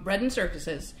from Bread and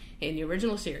Circuses in the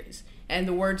original series, and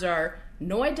the words are: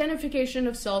 no identification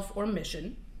of self or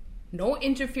mission, no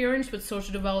interference with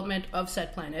social development of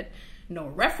said planet, no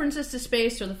references to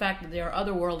space or the fact that there are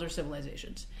other worlds or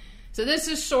civilizations. So this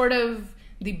is sort of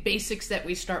the basics that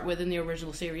we start with in the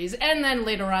original series, and then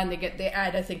later on they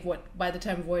add, I think, by the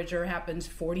time Voyager happens,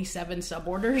 47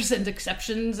 suborders and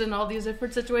exceptions in all these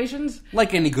different situations.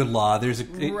 Like any good law, there's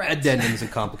Right. addendums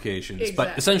and complications. Exactly.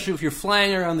 But essentially, if you're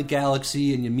flying around the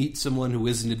galaxy and you meet someone who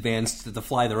isn't advanced to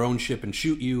fly their own ship and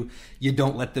shoot you, you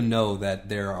don't let them know that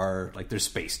there's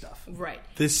space stuff. Right.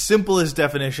 The simplest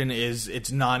definition is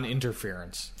it's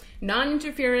non-interference.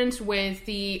 Non-interference with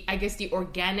the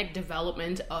organic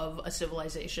development of a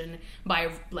civilization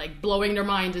by blowing their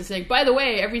minds and saying, by the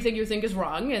way, everything you think is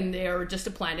wrong and they're just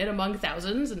a planet among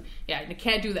thousands, and you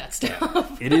can't do that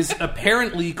stuff. It is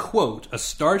apparently, quote, a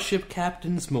starship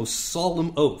captain's most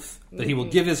solemn oath that he will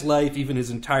give his life, even his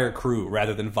entire crew,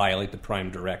 rather than violate the Prime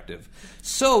Directive.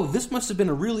 So, this must have been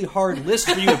a really hard list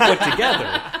for you to put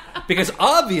together, because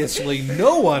obviously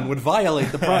no one would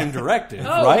violate the Prime Directive,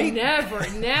 right?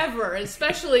 Never.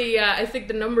 Especially, I think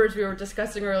the numbers we were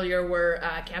discussing earlier were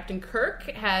Captain Kirk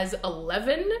has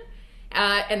 11,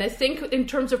 and I think in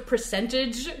terms of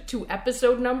percentage to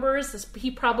episode numbers, he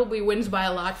probably wins by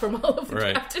a lot from all of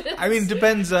the captains. I mean, it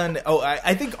depends on...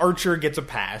 I think Archer gets a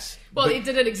pass. Well, it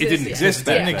didn't exist. It didn't exist It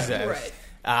then. didn't exist.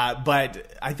 Right.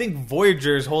 But I think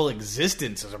Voyager's whole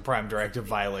existence is a Prime Directive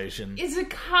violation. Is it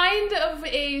kind of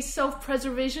a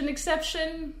self-preservation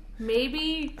exception?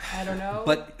 Maybe. I don't know.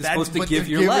 But it's supposed to but give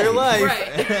your life.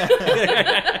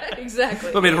 Right.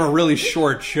 Exactly. But made it a really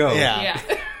short show. Yeah.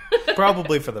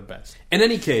 Probably for the best. In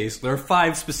any case, there are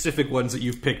 5 specific ones that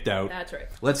you've picked out. That's right.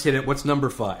 Let's hit it. What's number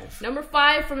 5? Number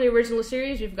 5 from the original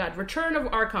series, we've got Return of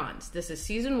Archons. This is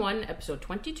Season 1, Episode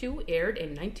 22, aired in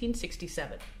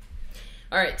 1967.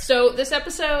 Alright, so this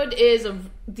episode is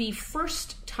the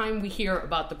first time we hear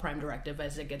about the Prime Directive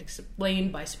as it gets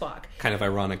explained by Spock. Kind of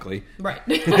ironically. Right.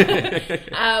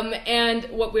 And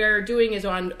what we're doing is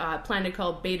on a planet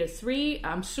called Beta 3.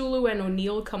 Sulu and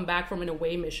O'Neill come back from an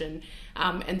away mission,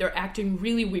 and they're acting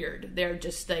really weird. They're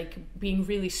just being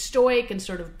really stoic and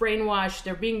sort of brainwashed.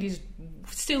 They're being these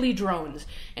silly drones,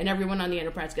 and everyone on the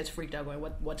Enterprise gets freaked out going,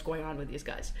 what's going on with these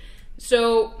guys?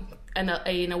 So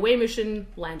an away mission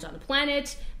lands on the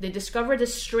planet. They discover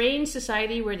this strange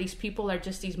society where these people are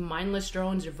just these mindless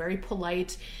drones. They're very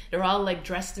polite. They're all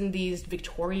dressed in these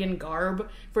Victorian garb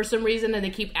for some reason, and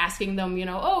they keep asking them,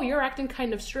 oh, you're acting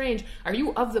kind of strange. Are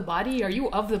you of the body? Are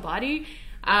you of the body?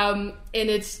 And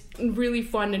it's really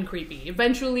fun and creepy.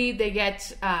 Eventually, they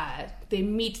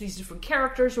meet these different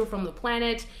characters who are from the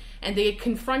planet, and they get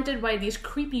confronted by these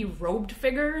creepy robed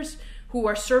figures who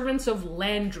are servants of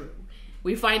Landru.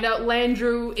 We find out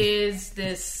Landru is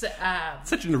this...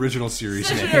 Such an original series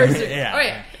name. Yeah.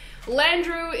 Okay.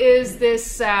 Landru is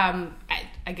this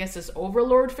I guess, this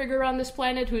overlord figure on this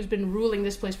planet who's been ruling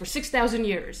this place for 6,000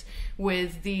 years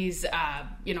with these,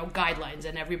 guidelines,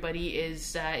 and everybody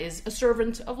is a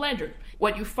servant of Landru.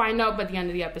 What you find out by the end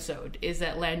of the episode is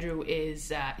that Landru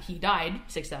he died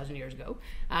 6,000 years ago,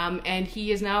 and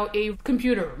he is now a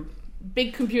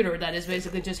big computer that is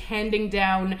basically just handing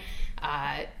down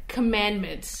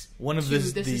commandments to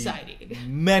the society.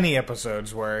 Many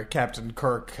episodes where Captain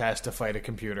Kirk has to fight a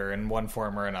computer in one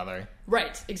form or another.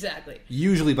 Right, exactly.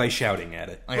 Usually by shouting at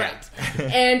it. Right.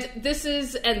 And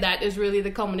that is really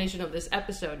the culmination of this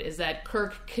episode, is that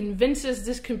Kirk convinces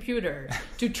this computer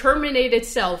to terminate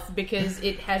itself because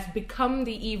it has become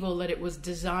the evil that it was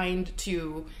designed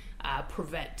to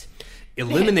prevent.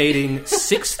 Eliminating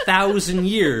 6,000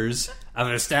 years of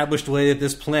an established way that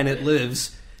this planet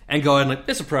lives, and going like,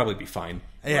 this will probably be fine.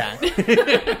 Yeah.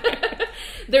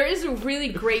 There is a really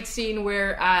great scene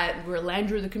where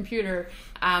Landru the computer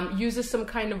uses some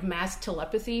kind of mass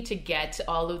telepathy to get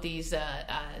all of these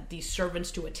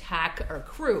servants to attack our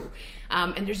crew.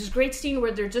 And there's this great scene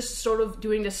where they're just sort of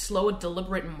doing this slow,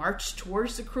 deliberate march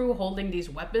towards the crew, holding these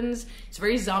weapons. It's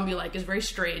very zombie-like. It's very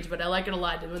strange, but I like it a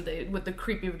lot with the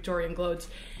creepy Victorian clothes.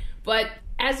 But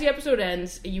as the episode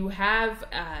ends, you have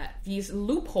these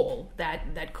loophole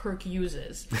that Kirk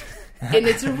uses. And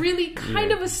it's really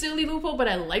kind of a silly loophole, but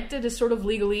I liked it as sort of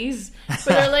legalese. But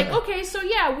they're like, okay, so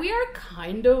yeah, we are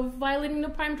kind of violating the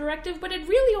Prime Directive, but it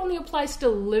really only applies to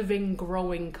living,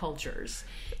 growing cultures.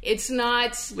 It's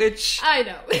not... Which... I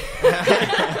know.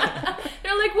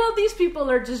 They're like, well, these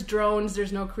people are just drones.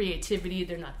 There's no creativity.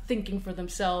 They're not thinking for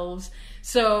themselves.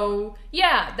 So,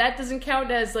 yeah, that doesn't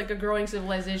count as like a growing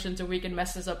civilization, so we can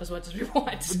mess this up as much as we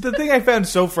want. The thing I found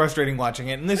so frustrating watching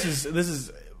it, and this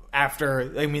is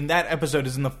after... I mean, that episode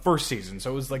is in the first season, so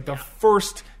it was like the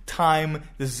first time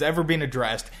this has ever been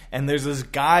addressed, and there's this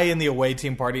guy in the away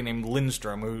team party named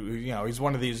Lindstrom, who he's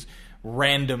one of these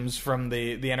randoms from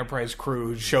the Enterprise crew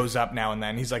who shows up now and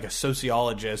then. He's like a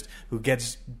sociologist who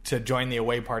gets to join the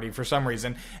away party for some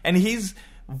reason, and he's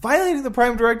violating the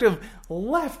Prime Directive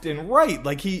left and right.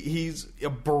 Like he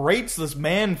berates this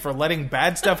man for letting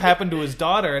bad stuff happen to his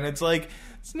daughter, and it's like,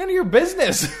 it's none of your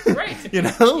business. Right.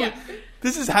 Yeah.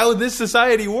 This is how this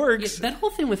society works. Yeah, that whole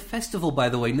thing with Festival, by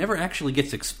the way, never actually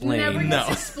gets explained. Never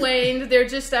gets explained. They're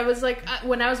just, I was like,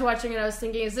 when I was watching it, I was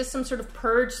thinking, is this some sort of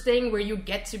purge thing where you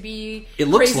get to be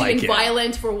crazy and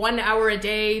violent for 1 hour a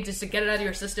day just to get it out of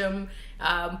your system?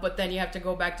 But then you have to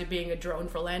go back to being a drone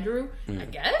for Landru, I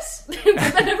guess? But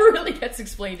that never really gets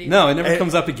explained either. No, it never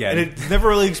comes up again. And it's never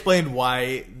really explained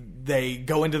why they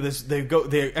go into this.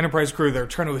 The Enterprise crew, they're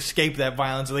trying to escape that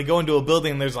violence. So they go into a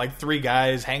building, and there's like 3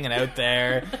 guys hanging out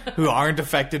there who aren't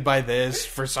affected by this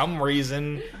for some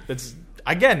reason. That's,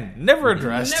 again, never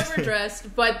addressed. Never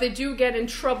addressed, but they do get in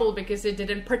trouble because they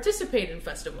didn't participate in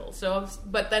Festival. So,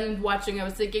 but then watching, I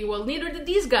was thinking, well, neither did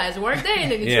these guys. Weren't they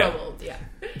in any trouble? Yeah.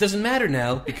 It doesn't matter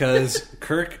now because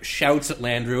Kirk shouts at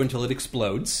Landru until it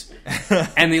explodes,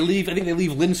 and they leave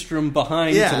Lindstrom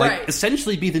behind to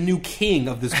essentially be the new king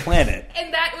of this planet.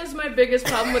 And that was my biggest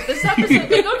problem with this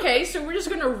episode. Like, okay, so we're just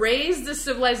going to raise this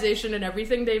civilization and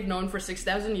everything they've known for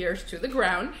 6,000 years to the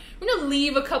ground. We're going to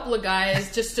leave a couple of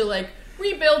guys just to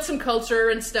rebuild some culture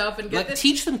and stuff and get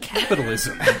teach them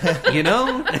capitalism.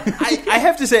 I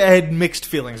have to say I had mixed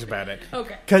feelings about it.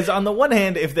 Okay. Because on the one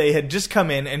hand, if they had just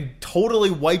come in and totally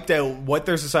wiped out what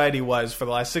their society was for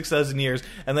the last 6,000 years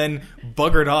and then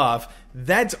buggered off,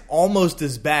 that's almost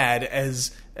as bad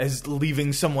as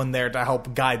leaving someone there to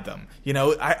help guide them.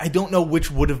 I don't know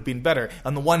which would have been better.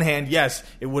 On the one hand, yes,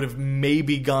 it would have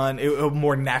maybe gone a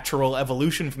more natural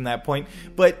evolution from that point,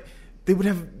 but they would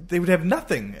have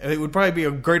nothing. It would probably be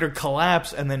a greater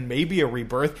collapse and then maybe a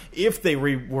rebirth if they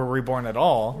were reborn at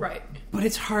all. Right. But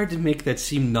it's hard to make that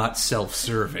seem not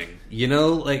self-serving.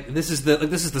 This is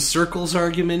the Circle's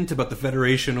argument about the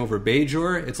Federation over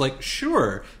Bajor. It's like,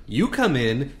 sure, you come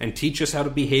in and teach us how to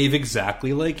behave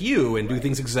exactly like you and do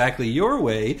things exactly your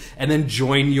way, and then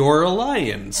join your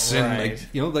alliance. Right.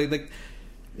 And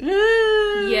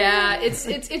yeah, it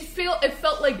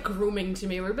felt like grooming to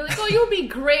me. We'd be like, oh, you'll be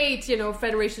great,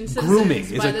 Federation citizens. Grooming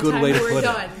is by a the good time way to we're put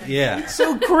done. it. Yeah, it's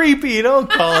so creepy. Don't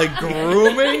call it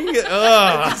grooming.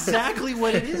 That's exactly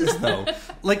what it is, though.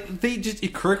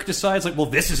 Kirk decides, well,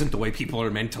 this isn't the way people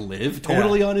are meant to live.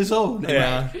 Totally on his own.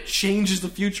 And changes the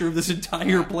future of this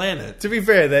entire planet. To be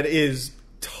fair, that is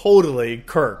totally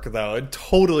Kirk, though. It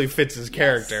totally fits his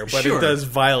character, but Sure. it does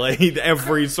violate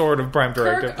every sort of Prime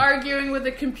Directive. Kirk arguing with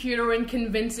a computer and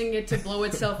convincing it to blow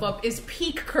itself up is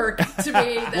peak Kirk to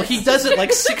me. Well, he does it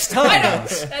like 6 I know.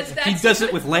 times. That's He does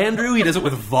it with Landru, he does it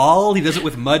with Vol, he does it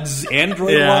with Mud's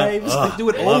android Yeah. wives. Ugh, They do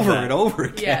it love over that. and over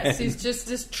again. Yes, he's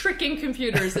just tricking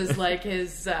computers is like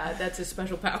his that's his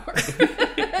special power.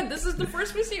 This is the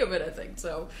first we see of it, I think.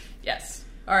 So yes.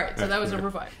 All right, so that was number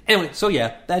 5. Anyway, so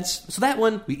yeah, so that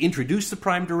one, we introduce the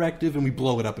Prime Directive and we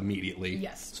blow it up immediately.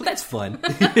 Yes. So that's fun.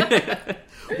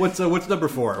 What's number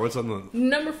 4? What's on the...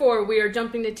 Number 4, we are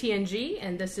jumping to TNG,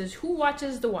 and this is Who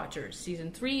Watches the Watchers,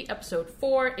 Season 3, Episode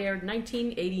 4, aired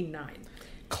 1989.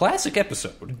 Classic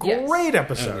episode. Yes. Great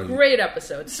episode. Great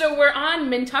episode. So we're on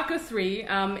Mintaka 3,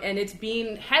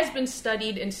 and has been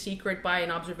studied in secret by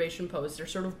an observation post. They're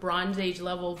sort of Bronze Age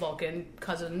level Vulcan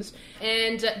cousins,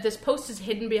 and this post is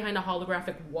hidden behind a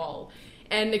holographic wall.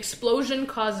 An explosion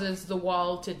causes the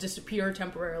wall to disappear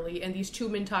temporarily, and these 2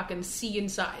 Mintakans see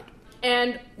inside.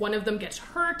 And one of them gets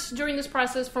hurt during this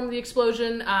process from the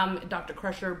explosion. Dr.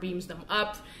 Crusher beams them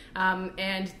up.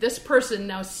 And this person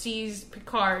now sees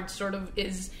Picard sort of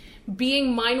is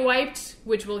being mind-wiped,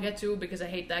 which we'll get to because I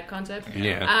hate that concept.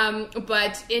 Yeah.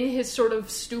 But in his sort of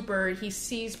stupor, he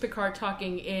sees Picard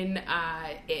talking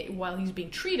while he's being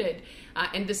treated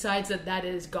and decides that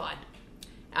is God.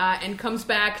 And comes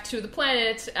back to the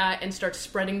planet and starts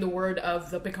spreading the word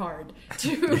of the Picard which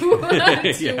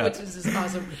is just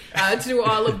awesome, to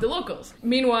all of the locals.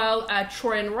 Meanwhile,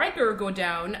 Troy and Riker go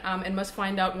down and must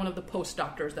find out one of the post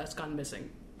doctors that's gone missing.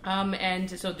 And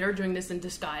so they're doing this in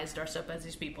disguise, dressed up as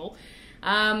these people.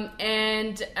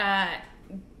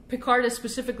 Picard is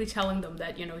specifically telling them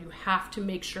that, you have to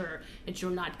make sure that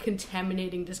you're not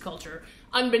contaminating this culture.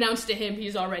 Unbeknownst to him,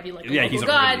 he's already like a local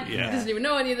god. He doesn't even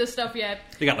know any of this stuff yet.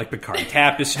 They got like Picard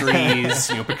tapestries,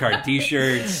 Picard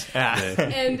t-shirts.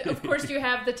 And of course you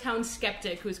have the town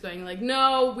skeptic who's going like,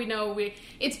 no, we know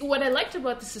it's what I liked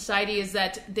about the society is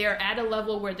that they're at a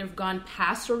level where they've gone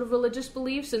past sort of religious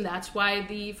beliefs, and that's why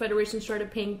the Federation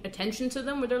started paying attention to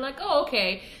them, where they're like, oh,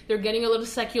 okay, they're getting a little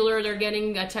secular, they're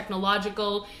getting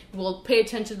technological, we'll pay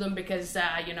attention to them because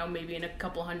maybe in a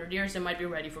couple 100 years they might be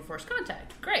ready for first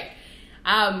contact. Great.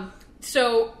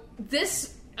 So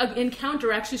this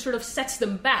encounter actually sort of sets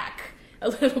them back a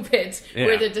little bit,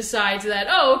 where they decide that,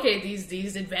 oh, okay,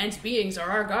 these advanced beings are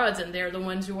our gods, and they're the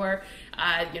ones who are,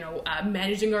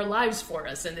 managing our lives for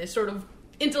us, and they sort of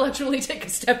intellectually take a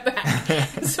step back.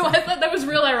 So I thought that was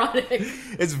real ironic.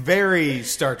 It's very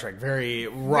Star Trek, very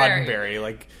Roddenberry.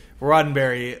 Like,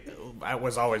 Roddenberry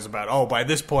was always about, by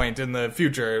this point in the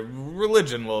future,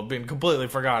 religion will have been completely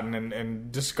forgotten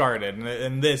and discarded.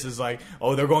 And this is like,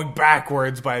 they're going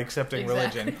backwards by accepting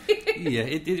religion. Yeah,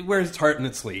 it wears its heart in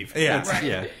its sleeve. Yeah. Right.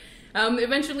 Yeah.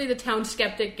 Eventually, the town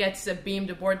skeptic gets beamed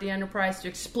aboard the Enterprise to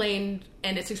explain,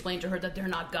 and it's explained to her that they're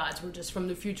not gods. We're just from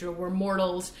the future. We're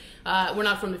mortals. We're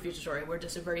not from the future, sorry. We're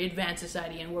just a very advanced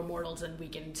society, and we're mortals, and we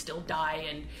can still die.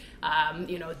 And,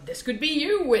 this could be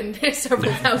you in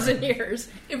several thousand years.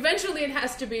 Eventually, it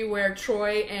has to be where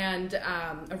Troy and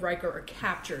Riker are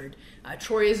captured.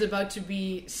 Troy is about to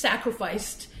be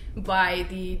sacrificed by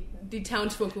the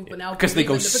townsfolk who've been out because they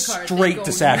go straight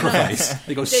to sacrifice.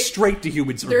 They go straight to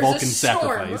humans or Vulcan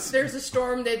sacrifice. There's a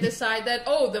storm. They decide that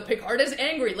the Picard is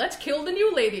angry. Let's kill the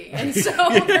new lady, and so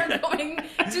they're going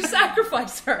to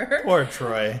sacrifice her. Poor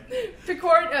Troy.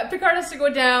 Picard has to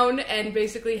go down and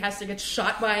basically has to get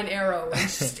shot by an arrow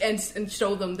and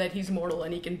show them that he's mortal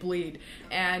and he can bleed,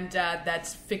 and that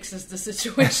fixes the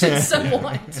situation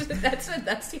somewhat. That's it.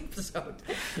 That's the episode.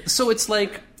 So it's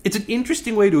an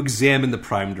interesting way to examine the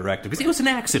Prime Directive, because it was an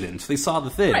accident. They saw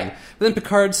the thing. Right. But then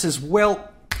Picard says,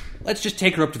 well, let's just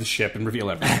take her up to the ship and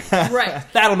reveal everything. Right.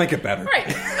 That'll make it better. Right.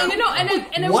 And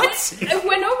I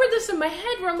went over this in my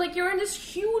head where I'm like, you're in this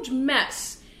huge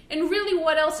mess. And really,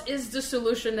 what else is the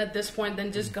solution at this point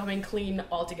than just going clean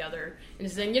altogether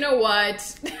and saying, you know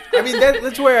what? I mean,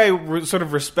 that's where I sort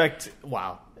of respect,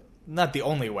 not the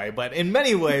only way, but in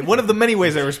many ways, one of the many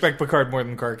ways I respect Picard more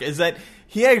than Kirk is that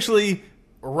he actually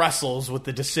wrestles with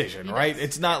the decision, right?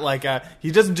 It's not like he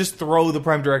doesn't just throw the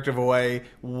Prime Directive away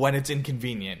when it's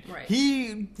inconvenient. Right.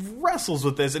 He wrestles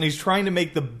with this, and he's trying to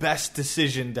make the best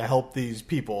decision to help these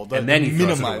people. And then he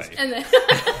minimize. throws it away. And then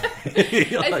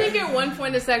I think at one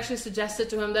point it's actually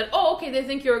suggested to him that, okay, they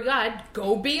think you're a god.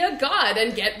 Go be a god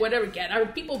and get our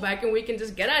people back, and we can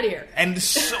just get out of here. And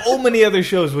so many other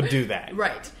shows would do that.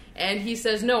 Right. And he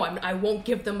says, no, I won't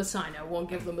give them a sign. I won't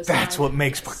give them a sign. That's what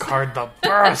makes Picard the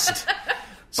best.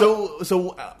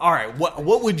 So, all right.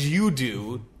 What would you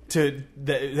do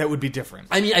that would be different.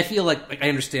 I mean, I feel like I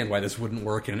understand why this wouldn't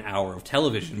work in an hour of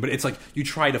television, but it's like you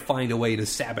try to find a way to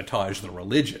sabotage the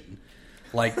religion.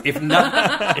 Like, if not,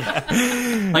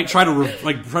 like try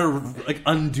to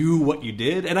undo what you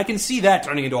did, and I can see that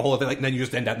turning into a whole thing. Like, then you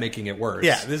just end up making it worse.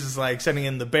 Yeah, this is like sending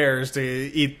in the bears to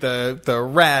eat the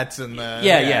rats and the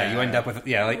you end up with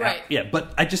right.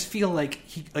 But I just feel like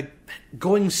he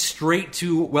going straight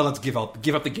to let's give up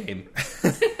the game.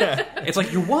 It's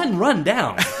like you're one run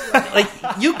down. Like,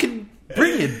 you can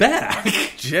bring it back.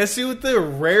 Jesse with the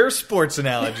rare sports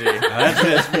analogy.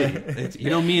 That's me. You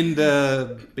know me and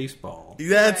baseball.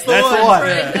 That's the That's one. the one.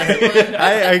 Right, that's the one.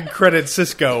 I credit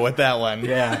Cisco with that one.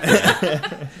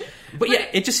 Yeah. But yeah,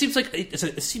 it just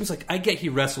seems like I get he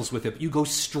wrestles with it. But you go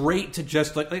straight to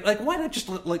just like why not just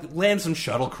land some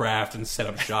shuttlecraft and set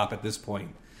up shop at this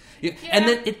point? Yeah. And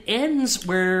then it ends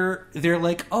where they're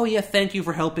like, "Oh yeah, thank you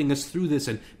for helping us through this,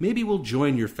 and maybe we'll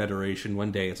join your federation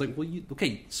one day." It's like, well,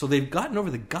 okay, so they've gotten over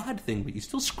the God thing, but you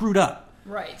still screwed up.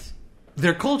 Right.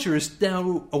 Their culture is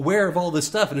now aware of all this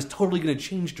stuff and is totally going to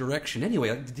change direction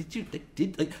anyway.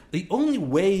 The only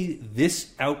way this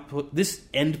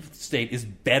end state is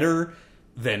better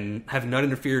than having not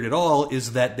interfered at all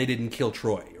is that they didn't kill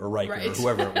Troy or Riker or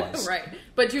whoever it was. Right.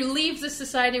 But you leave the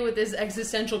society with this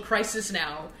existential crisis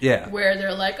now. Yeah. Where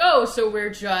they're like, oh, so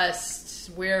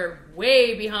we're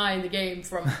way behind the game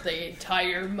from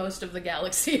the most of the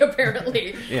galaxy,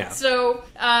 apparently. Yeah. So,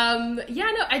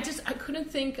 I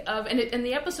couldn't think of, and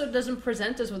the episode doesn't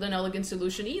present us with an elegant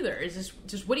solution either. It's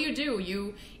just what do?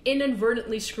 You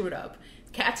inadvertently screwed up.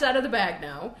 Cat's out of the bag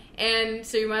now, and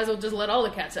so you might as well just let all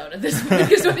the cats out at this point,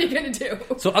 because what are you going to do?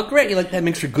 So I'll grant you, that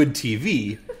makes for good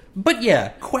TV, but yeah,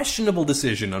 questionable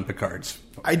decision on Picard's.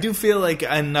 I do feel like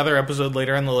another episode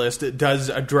later on the list, it does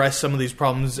address some of these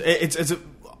problems. It's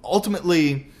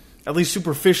ultimately, at least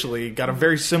superficially, got a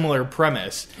very similar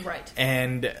premise. Right.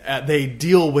 And they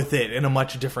deal with it in a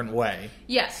much different way.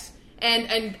 Yes.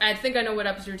 And I think I know what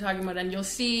episode you're talking about, and you'll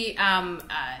see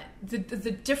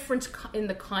the difference in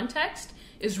the context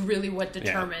is really what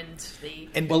determined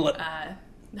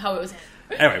how it was handled.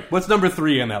 Anyway, what's number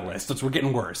 3 on that list? We're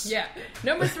getting worse. Yeah.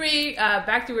 Number 3,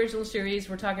 back to original series,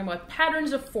 we're talking about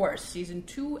Patterns of Force, Season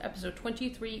 2, Episode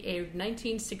 23, aired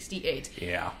 1968.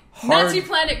 Yeah. Nazi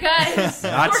Planet, guys! Nazi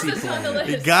Of course it's on the Planet.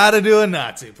 list. You gotta do a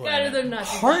Nazi planet. Gotta do Nazi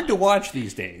Hard Planet. to watch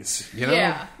these days, you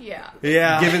know?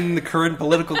 Yeah. Given the current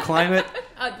political climate.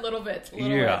 A little bit.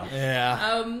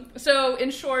 Yeah. So,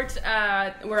 in short,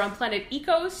 we're on planet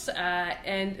Ecos,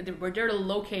 and we're there to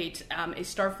locate a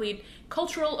Starfleet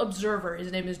cultural observer.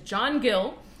 His name is John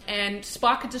Gill, and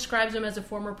Spock describes him as a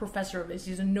former professor of his.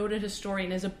 He's a noted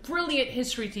historian, as a brilliant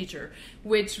history teacher,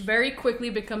 which very quickly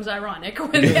becomes ironic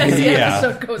as the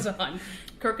episode goes on.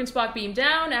 Kirk and Spock beam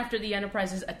down after the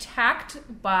Enterprise is attacked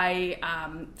by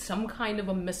some kind of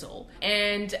a missile.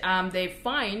 And they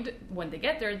find, when they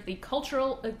get there, the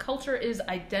culture is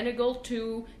identical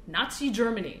to Nazi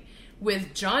Germany,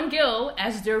 with John Gill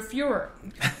as their Fuhrer.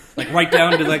 Right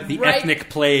down to the ethnic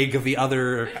plague of the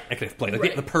other ethnic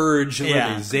plague. The Purge, The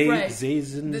Zeons.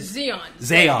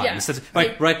 Zeons.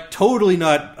 Yeah. Right. Totally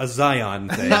not a Zion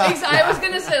thing. I was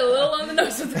going to say a little on the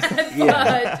nose of that,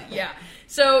 but yeah.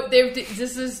 So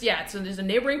so there's a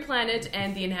neighboring planet,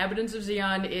 and the inhabitants of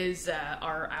Zeon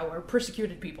are our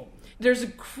persecuted people. There's a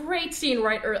great scene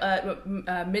right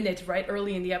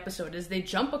early in the episode as they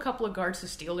jump a couple of guards to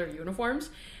steal their uniforms,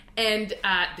 and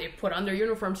they put on their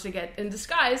uniforms to get in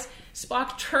disguise.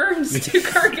 Spock turns to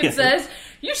Kirk and says,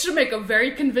 "You should make a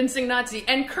very convincing Nazi."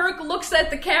 And Kirk looks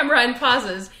at the camera and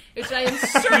pauses, which I'm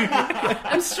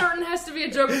certain has to be a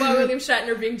joke about William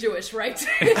Shatner being Jewish, right?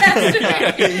 It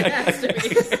has to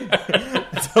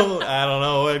be. So, I don't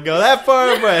know if I'd go that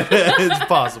far, but it's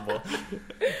possible.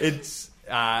 It's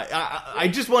I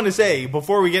just want to say,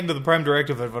 before we get into the prime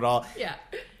directive of it all,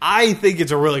 I think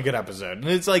it's a really good episode. And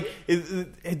it's like,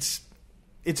 it's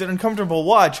an uncomfortable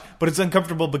watch, but it's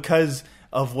uncomfortable because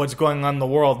of what's going on in the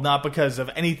world, not because of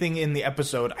anything in the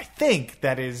episode, I think,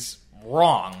 that is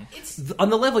wrong. On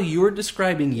the level you're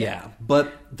describing,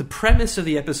 but the premise of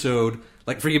the episode,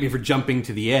 forgive me for jumping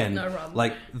to the end, no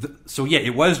problem.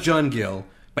 It was John Gill,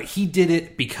 but he did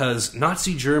it because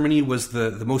Nazi Germany was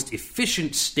the most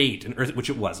efficient state on Earth, which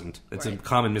it wasn't. It's a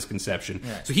common misconception.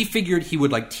 Yeah. So he figured he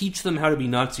would teach them how to be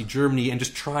Nazi Germany and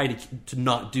just try to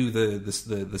not do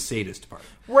the sadist part.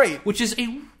 Right. Which is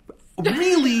a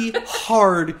really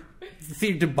hard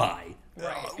thing to buy.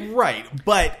 Right.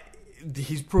 But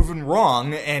he's proven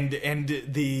wrong, and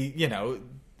the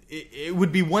it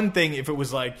would be one thing if it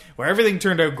was like, where everything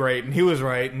turned out great and he was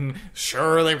right, and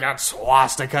sure, they've got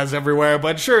swastikas everywhere,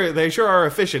 but sure, they sure are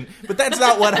efficient. But that's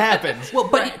not what happens. Well,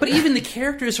 but even the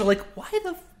characters are like, why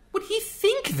the would he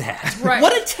think that? Right.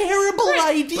 What a terrible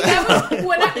idea! That was,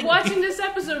 when I'm watching this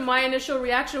episode, my initial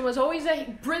reaction was always a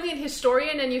brilliant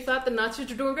historian, and you thought the Nazis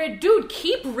were doing great. Dude,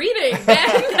 keep reading, man.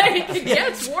 Like, it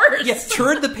gets worse. Yeah,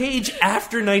 turn the page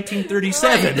after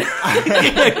 1937.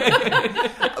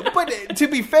 Right. But to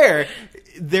be fair,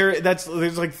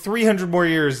 there's like 300 more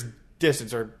years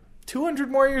distance, or 200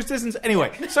 more years distance.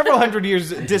 Anyway, several hundred years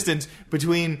distance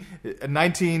between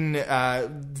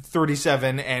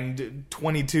 1937 and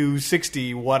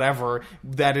 2260, whatever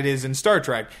that it is in Star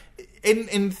Trek.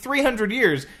 In 300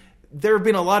 years, there have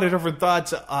been a lot of different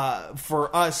thoughts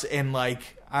for us in,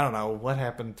 like, I don't know, what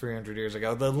happened 300 years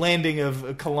ago? The landing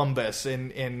of Columbus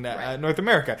in North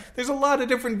America. There's a lot of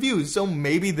different views, so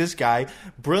maybe this guy,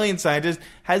 brilliant scientist,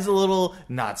 has a little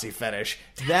Nazi fetish.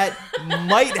 That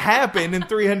might happen in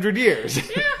 300 years.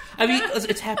 Yeah. I mean,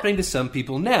 it's happening to some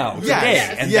people now, today,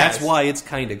 Yes. and Yes. that's why it's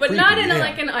kind of But creepy. not in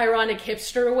like an ironic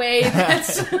hipster way.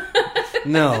 That's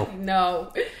No.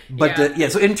 no. But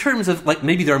so in terms of, like,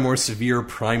 maybe there are more severe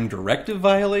Prime Directive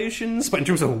violations, but in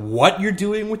terms of what you're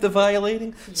doing with the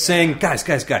violating, saying, guys,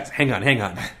 hang on, we're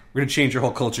going to change your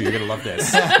whole culture, you're going to love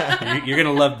this. You're going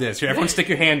to love this. Here, everyone stick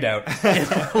your hand out.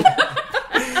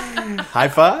 High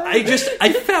five?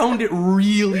 I found it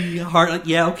really hard. Like,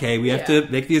 yeah, okay, we have Yeah. to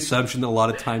make the assumption that a lot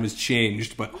of time has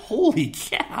changed, but holy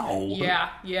cow.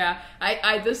 Yeah.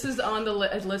 I this is on the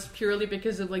list purely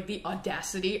because of like the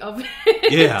audacity of it.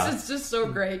 Yeah. It's just so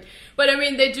great. But I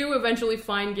mean, they do eventually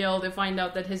find Gil. They find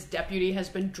out that his deputy has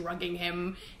been drugging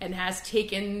him and has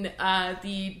taken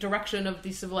the direction of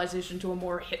the civilization to a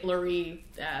more Hitlery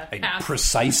path.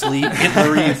 Precisely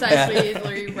Hitlery. Precisely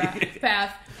Hitlery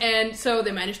path. And so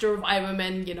they manage to revive him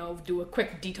and, do a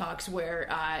quick detox where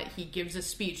he gives a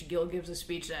speech. Gil gives a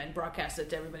speech and broadcasts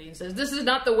it to everybody and says, "This is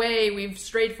not the way. We've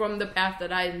strayed from the path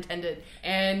that I intended."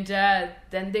 And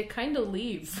then they kind of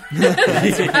leave.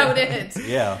 That's about it.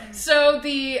 Yeah. So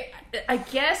I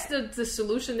guess the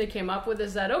solution they came up with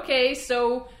is that, okay,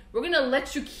 so we're going to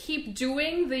let you keep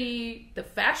doing the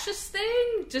fascist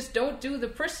thing. Just don't do the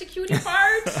persecuting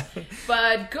part.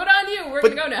 But good on you. We're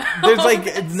going to go now. There's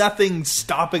like nothing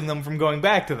stopping them from going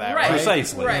back to that, right?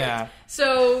 Precisely. Right. Yeah.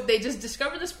 So they just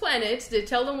discover this planet. They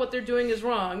tell them what they're doing is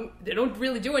wrong. They don't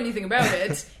really do anything about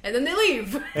it. And then they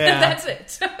leave. Yeah. That's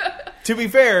it. To be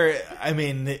fair, I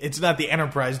mean, it's not the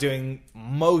Enterprise doing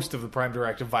most of the Prime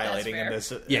Directive violating in That's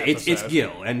this fair. Yeah, it's episode.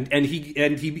 Gil, and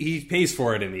he pays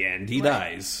for it in the end. He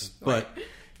dies, but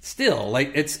still,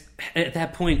 like, it's at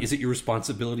that point, is it your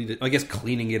responsibility to? I guess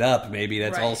cleaning it up, maybe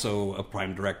that's Right. also a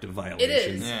Prime Directive violation. It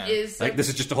is. Yeah. Like, this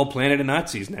is just a whole planet of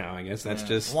Nazis now. I guess that's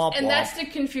just. Womp And womp. that's the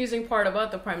confusing part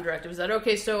about the Prime Directive is that,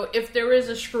 okay, so if there is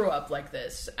a screw up like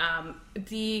this,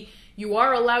 you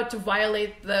are allowed to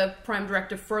violate the Prime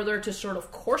Directive further to sort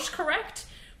of course correct.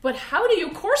 But how do you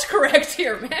course correct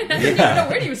here, man? I don't even know,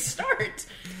 where do you start?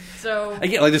 So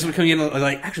Again, like, this would come in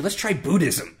like, actually, let's try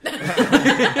Buddhism.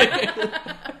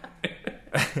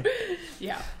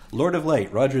 yeah. Lord of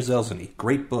Light, Roger Zelazny,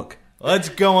 great book. Let's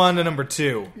go on to number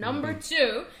 2. Number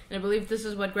 2, and I believe this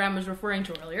is what Graham was referring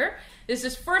to earlier. This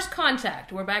is First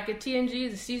Contact. We're back at TNG,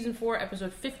 the season 4,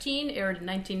 episode 15, aired in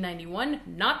 1991.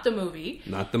 Not the movie.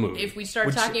 Not the movie. If we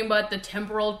start talking about the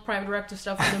temporal Prime Directive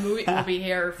stuff in the movie, we'll be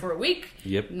here for a week.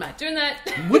 Yep. I'm not doing that.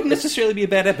 Wouldn't necessarily be a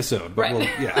bad episode, but Right. we'll,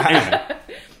 yeah. Anyway.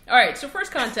 All right, so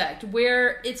First Contact,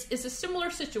 where it's a similar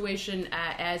situation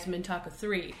as Mintaka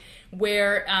 3,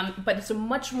 where but it's a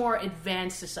much more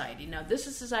advanced society. Now, this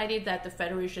is a society that the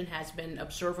Federation has been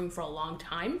observing for a long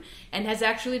time and has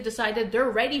actually decided they're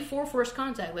ready for First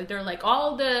Contact. Like, they're like,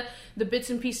 all the bits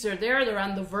and pieces are there. They're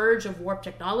on the verge of warp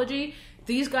technology.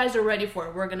 These guys are ready for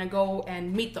it. We're going to go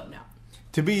and meet them now.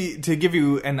 To give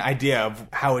you an idea of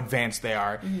how advanced they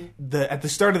are, at the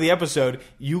start of the episode,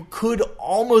 you could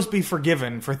almost be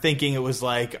forgiven for thinking it was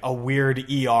like a weird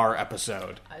ER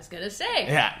episode. I was going to say.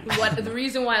 Yeah. The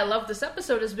reason why I love this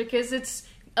episode is because it's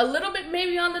a little bit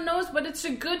maybe on the nose, but it's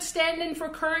a good stand-in for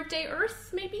current day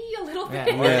Earth, maybe a little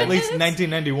bit. Or at least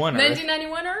 1991. Earth.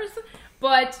 1991 Earth.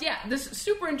 But yeah, this is a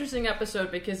super interesting episode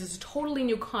because it's a totally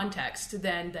new context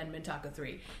than Mintaka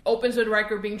 3. Opens with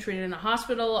Riker being treated in a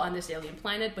hospital on this alien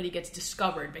planet, but he gets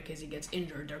discovered because he gets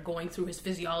injured. They're going through his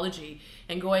physiology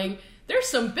and going, there's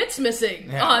some bits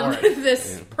missing on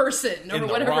this person or In the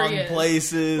whatever wrong he is.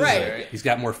 places. Right. He's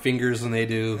got more fingers than they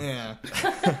do. Yeah.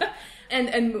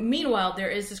 And meanwhile, there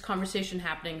is this conversation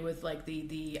happening with like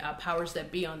the powers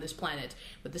that be on this planet,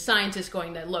 with the scientists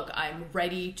going that, look, I'm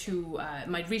ready to,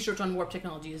 my research on warp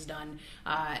technology is done.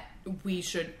 We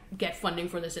should get funding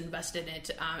for this, invest in it,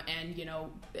 and, you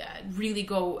know, really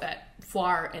go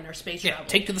far in our space travel.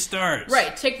 Take to the stars.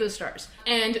 Right, take to the stars.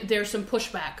 And there's some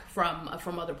pushback from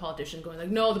other politicians going like,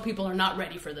 no, the people are not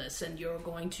ready for this, and you're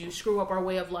going to screw up our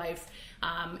way of life,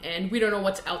 and we don't know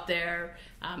what's out there.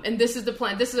 And this is the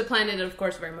plan. This is a planet that, of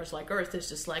course, very much like Earth. It's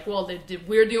just like, well,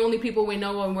 we're the only people we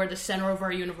know, and we're the center of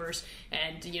our universe.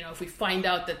 And, you know, if we find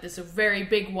out that there's a very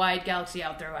big, wide galaxy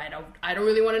out there, I don't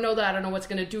really want to know that. I don't know what's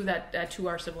going to do that to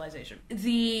our civilization.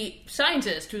 The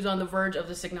scientist who's on the verge of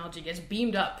this technology gets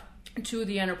beamed up to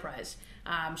the Enterprise.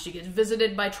 She gets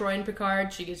visited by Troy and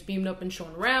Picard. She gets beamed up and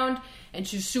shown around, and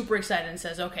she's super excited and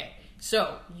says, okay,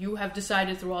 so you have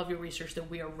decided through all of your research that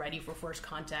we are ready for first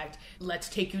contact. Let's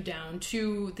take you down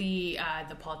to the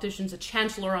politicians, the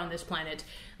chancellor on this planet,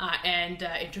 and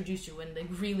introduce you.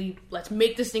 And really, let's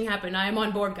make this thing happen. I am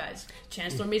on board, guys.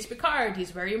 Chancellor meets Picard.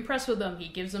 He's very impressed with them. He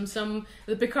gives them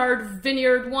the Picard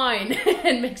vineyard wine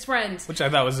and makes friends. Which I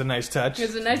thought was a nice touch. It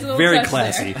was a nice little Very touch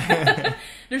classy. there.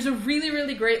 There's a really,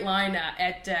 really great line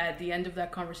at the end of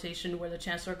that conversation where the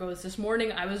Chancellor goes, "This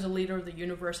morning I was a leader of the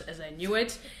universe as I knew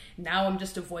it. Now I'm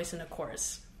just a voice in a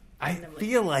chorus." I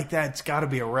feel like that's got to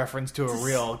be a reference to a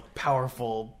real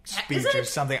powerful speech or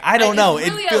something. I I don't know. it's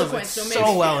really It feels eloquent, it's so so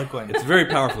maybe. eloquent. It's very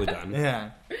powerfully done.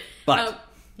 Yeah. But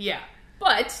Yeah.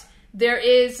 But there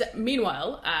is,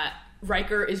 meanwhile,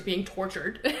 Riker is being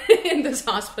tortured in this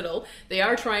hospital. They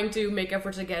are trying to make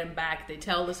efforts to get him back. They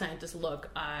tell the scientists,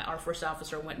 look, our first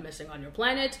officer went missing on your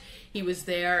planet. He was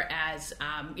there as,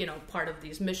 part of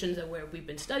these missions and where we've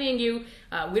been studying you.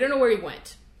 We don't know where he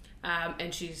went.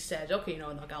 And she said, okay,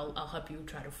 look, I'll help you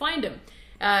try to find him.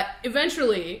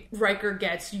 Eventually, Riker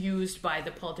gets used by the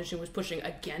politician who was pushing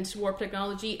against warp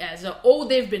technology as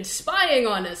they've been spying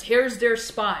on us. Here's their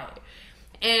spy.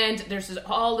 And there's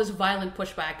all this violent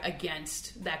pushback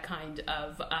against that kind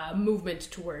of movement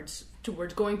towards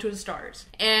going to the stars.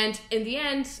 And in the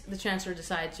end, the Chancellor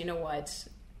decides, you know what?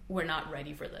 We're not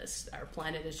ready for this. Our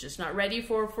planet is just not ready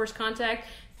for first contact.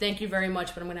 Thank you very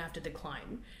much, but I'm going to have to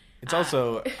decline. It's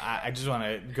also, I just want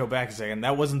to go back a second.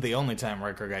 That wasn't the only time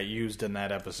Riker got used in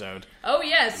that episode. Oh,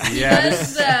 yes. He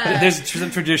Yes. does, there's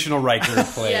some traditional Riker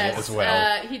play yes, as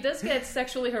well. he does get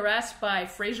sexually harassed by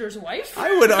Fraser's wife.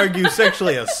 I would argue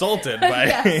sexually assaulted by...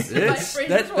 Yes. By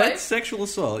Fraser's wife. That's sexual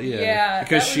assault, yeah. Yeah,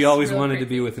 Because that she was always real wanted to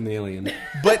creepy. be with an alien.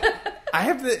 But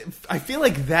I feel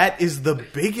like that is the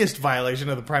biggest violation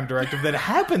of the Prime Directive that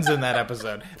happens in that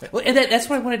episode. Well, and that's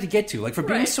what I wanted to get to. Like, for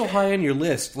being Right. so high on your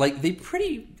list, like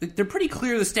they're pretty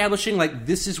clear establishing like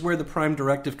this is where the Prime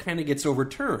Directive kind of gets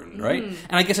overturned, right? And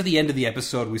I guess at the end of the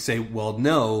episode we say, well,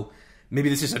 no, maybe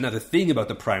this is another thing about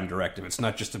the Prime Directive. It's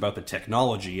not just about the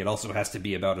technology; it also has to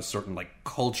be about a certain like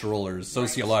cultural or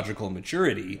sociological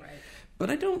maturity. Right. But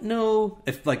I don't know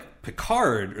if like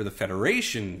Picard or the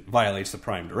Federation violates the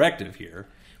Prime Directive here.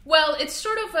 Well, it's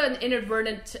sort of an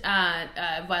inadvertent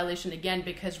violation again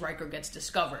because Riker gets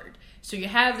discovered. So you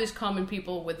have these common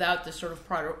people without this sort of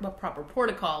proper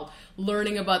protocol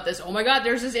learning about this. Oh my God,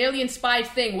 there's this alien spy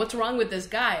thing. What's wrong with this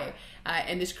guy?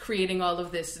 And is creating all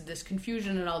of this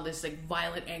confusion and all this like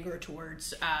violent anger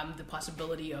towards the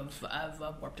possibility of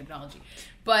warp technology.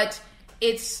 But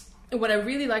what I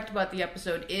really liked about the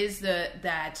episode is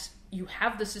that you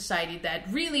have the society that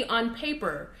really on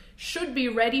paper should be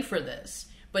ready for this.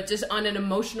 But just on an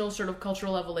emotional sort of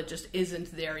cultural level, it just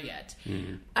isn't there yet.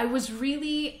 Mm-hmm. I was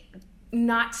really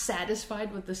not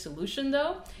satisfied with the solution,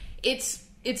 though. It's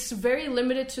very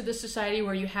limited to the society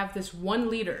where you have this one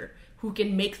leader who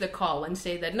can make the call and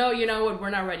say that, no, you know what,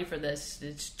 we're not ready for this.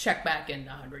 It's check back in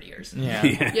 100 years.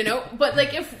 Yeah. You know? But,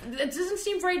 like, if it doesn't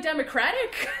seem very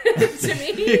democratic to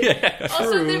me. Yeah,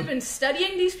 also, true. they've been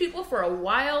studying these people for a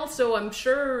while, so I'm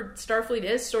sure Starfleet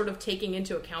is sort of taking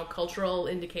into account cultural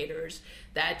indicators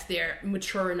that they're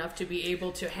mature enough to be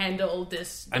able to handle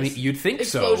this I mean, you'd think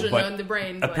explosion so, but on the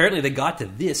brain. But, apparently they got to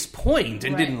this point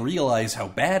and Right. didn't realize how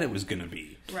bad it was going to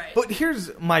be. right. But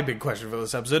here's my big question for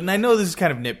this episode, and I know this is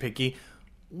kind of nitpicky.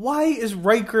 Why is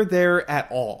Riker there at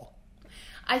all?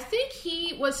 I think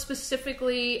he was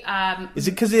specifically... Is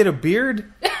it because he had a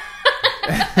beard?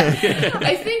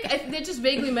 I think they just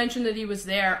vaguely mentioned that he was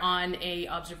there on a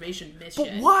observation mission.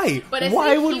 But why? But I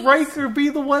Why think would he was- Riker be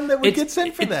the one that would get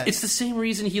sent for that? It's the same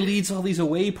reason he leads all these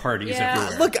away parties Yeah.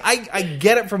 everywhere. Look, I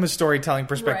get it from a storytelling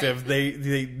perspective. Right.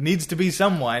 They needs to be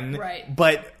someone. Right.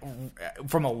 But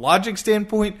from a logic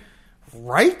standpoint,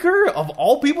 Riker, of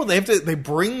all people, they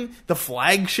bring the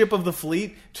flagship of the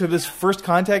fleet to this first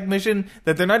contact mission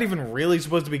that they're not even really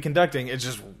supposed to be conducting. It's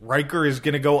just Riker is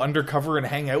going to go undercover and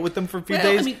hang out with them for a few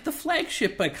days. I mean, the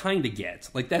flagship I kind of get.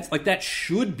 That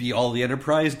should be all the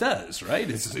Enterprise does, right?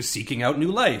 Is seeking out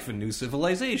new life and new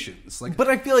civilizations. But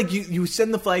I feel like you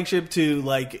send the flagship to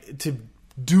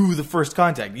do the first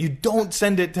contact. You don't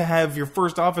send it to have your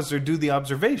first officer do the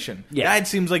observation. Yeah. That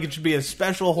seems like it should be a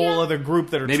special whole other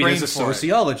group that are maybe trained there's a for it.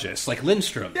 sociologist like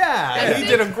Lindstrom. Yeah, he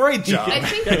did a great job. I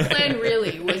think the plan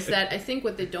really was that, I think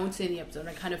what they don't say in the episode,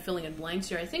 I'm kind of filling in blanks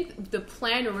here, I think the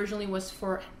plan originally was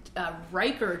for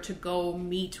Riker to go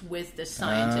meet with the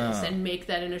scientist and make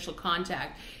that initial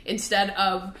contact instead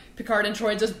of Picard and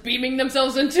Troy just beaming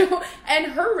themselves into.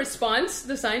 And her response,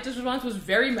 the scientist's response, was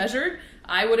very measured.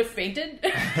 I would have fainted,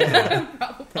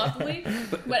 probably.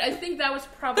 But I think that was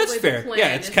probably That's fair. the plan.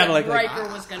 Yeah, it's kind of like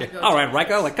Riker was going to go. All right,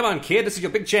 Riker, come on, kid, this is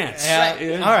your big chance. Yeah.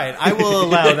 Right. All right, I will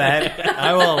allow that.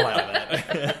 I will allow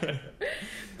that.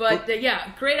 But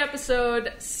great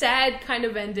episode, sad kind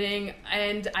of ending,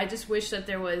 and I just wish that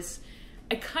there was.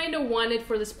 I kind of wanted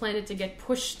for this planet to get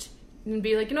pushed and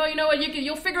be like, you know what,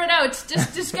 you'll figure it out.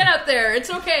 Just get out there. It's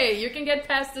okay. You can get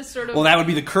past this sort of. Well, that would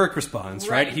be the Kirk response,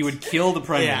 right? Right. He would kill the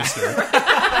Prime Minister,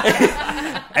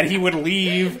 and he would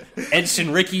leave Ensign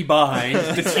Ricky behind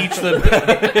to teach them.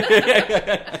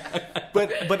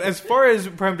 But as far as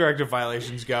Prime Directive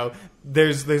violations go,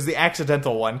 there's the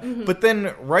accidental one. But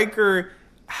then Riker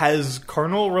has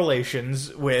carnal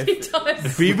relations with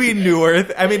Phoebe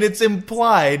Newirth. I mean, it's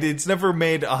implied. It's never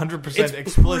made 100%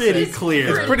 explicit. Pretty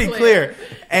clear. It's pretty clear.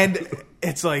 And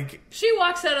it's like... She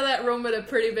walks out of that room with a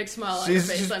pretty big smile on her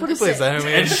face. She's I'm pretty just pleased. saying. I mean,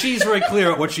 And she's very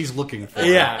clear at what she's looking for.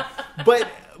 yeah. But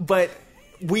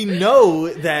we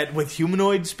know that with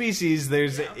humanoid species,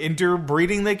 there's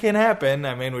interbreeding that can happen.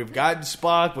 I mean, we've got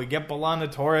Spock, we get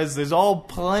B'Elanna Torres. There's all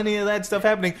plenty of that stuff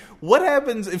happening. What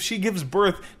happens if she gives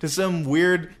birth to some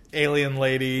weird alien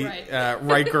lady, Right.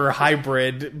 Riker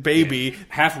hybrid baby?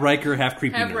 Half Riker, half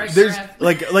creepy Half nurse. Riker.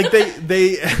 There's like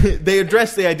they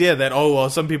address the idea that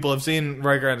some people have seen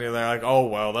Riker and they're like,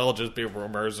 they'll just be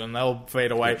rumors and they'll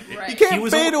fade away. Right. You can't He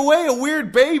was fade away a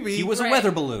weird baby. He was a Right.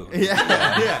 weather balloon.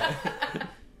 yeah.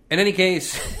 In any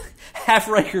case, half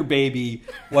Riker baby,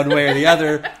 one way or the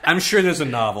other. I'm sure there's a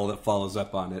novel that follows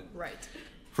up on it. Right.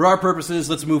 For our purposes,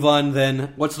 let's move on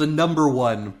then. What's the number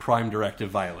one Prime Directive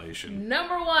violation?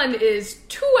 Number one is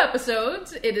 2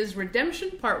 episodes. It is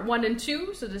Redemption Part 1 and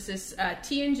 2. So this is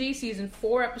TNG Season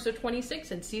 4, Episode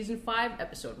 26, and Season 5,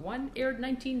 Episode 1, aired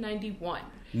 1991.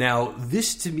 Now,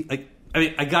 this to me,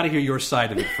 I got to hear your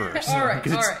side of it first. All right.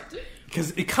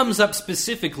 Because it comes up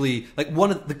specifically,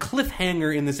 one of the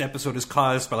cliffhanger in this episode is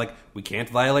caused by, we can't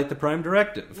violate the Prime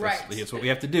Directive. Right. That's what we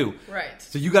have to do. Right.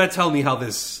 So you got to tell me how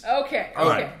this... Okay. All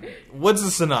right. What's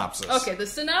the synopsis? Okay, the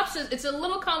synopsis, it's a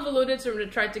little convoluted, so I'm going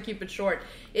to try to keep it short,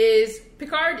 is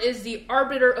Picard is the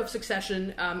arbiter of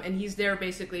succession, and he's there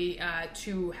basically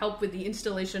to help with the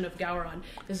installation of Gowron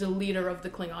as the leader of the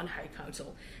Klingon High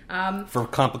Council. For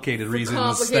complicated reasons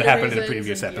complicated that happened in a reasons,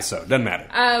 previous and, episode. Doesn't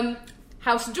matter.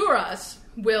 House Duras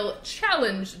will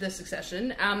challenge the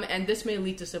succession, and this may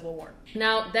lead to civil war.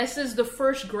 Now, this is the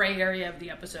first gray area of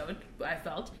the episode, I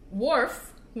felt.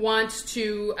 Worf wants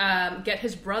to get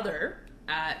his brother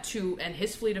and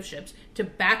his fleet of ships to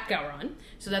back Gowron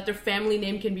so that their family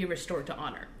name can be restored to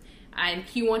honor. And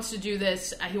he wants to do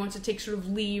this, he wants to take sort of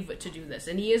leave to do this.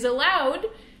 And he is allowed,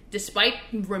 despite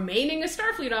remaining a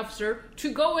Starfleet officer,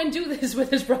 to go and do this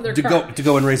with his brother Kirk. To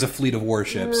go and raise a fleet of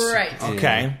warships. Right.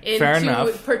 Okay, And fair to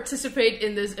enough. participate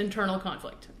in this internal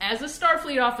conflict as a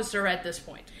Starfleet officer at this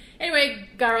point. Anyway,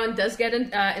 Gowron does get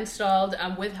installed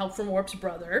with help from Worf's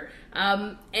brother,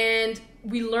 and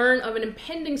we learn of an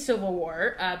impending civil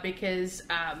war because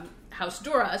House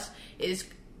Duras is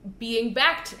being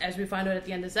backed, as we find out at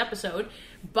the end of this episode,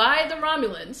 by the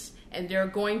Romulans, and they're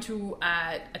going to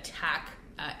attack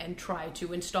and try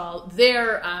to install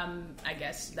their, I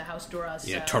guess, the House Duras.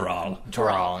 Toral.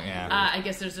 Toral, yeah. I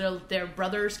guess there's their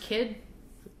brother's kid.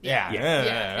 Yeah.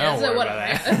 Yeah, Don't so worry whatever.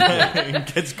 about that.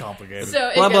 It gets complicated. So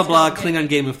it Blah, blah, gets blah. complicated. Klingon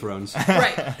Game of Thrones.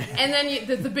 Right. And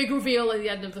then the big reveal at the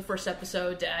end of the first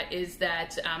episode is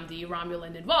that the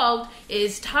Romulan involved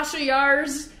is Tasha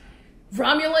Yar's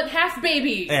Romulan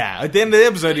half-baby. Yeah, at the end of the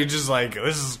episode, you're just like,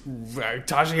 this is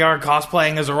Tasha Yar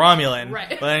cosplaying as a Romulan.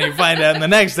 Right. But then you find out in the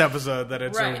next episode that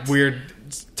it's Right. a weird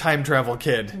time travel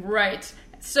kid. Right.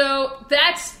 So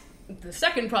that's the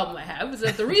second problem I have, is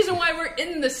that the reason why we're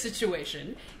in this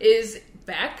situation is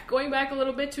going back a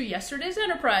little bit to yesterday's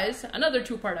Enterprise, another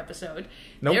 2-part episode.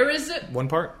 Nope. There is One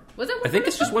part? Was it? I think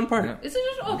it's just one part. Is it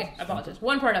just okay? I apologize.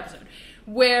 One part episode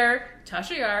where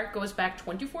Tasha Yar goes back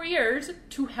 24 years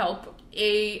to help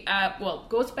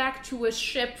goes back to a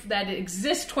ship that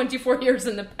exists 24 years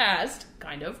in the past,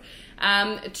 kind of,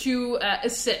 to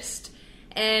assist.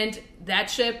 And that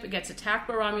ship gets attacked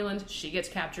by Romulans. She gets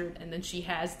captured, and then she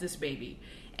has this baby.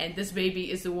 And this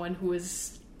baby is the one who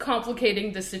is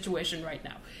complicating the situation right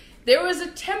now. There was a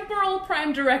temporal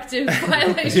Prime Directive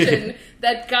violation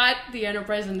that got the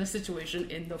Enterprise in this situation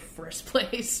in the first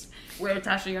place, where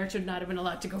Tasha Yar should not have been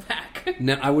allowed to go back.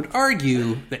 Now, I would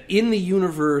argue that in the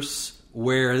universe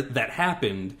where that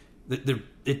happened,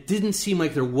 it didn't seem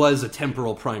like there was a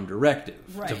temporal Prime Directive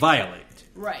to violate.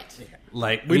 Right.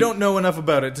 Like We don't know enough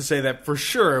about it to say that for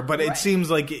sure, but it seems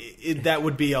like that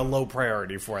would be a low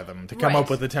priority for them to come up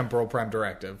with a temporal Prime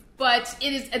Directive. But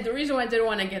it is, and the reason why I didn't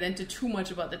want to get into too much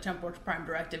about the temporal Prime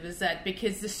Directive is that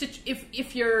because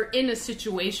if you're in a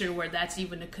situation where that's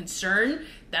even a concern,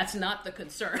 that's not the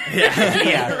concern.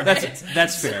 Yeah,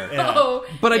 that's fair. So,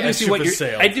 But I do see what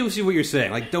sailed. I do see what you're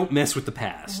saying. Like, don't mess with the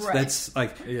past. Right. That's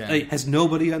like, has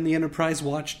nobody on the Enterprise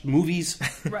watched movies?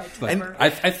 Right. But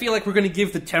I feel like we're going to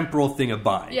give the temporal thing a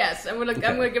buy. Yes, I'm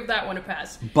gonna give that one a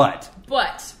pass. But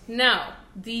Now,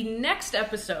 the next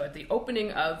episode, the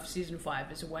opening of season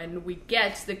 5, is when we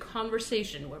get the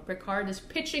conversation where Picard is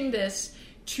pitching this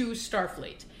to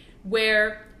Starfleet,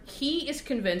 where he is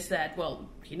convinced that,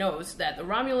 he knows that the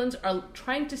Romulans are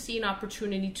trying to see an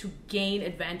opportunity to gain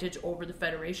advantage over the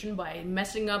Federation by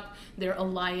messing up their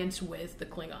alliance with the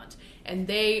Klingons. And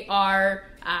they are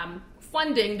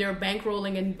funding, they're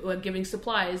bankrolling and giving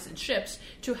supplies and ships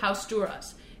to House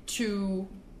Duras to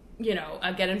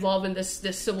get involved in this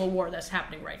civil war that's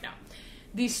happening right now.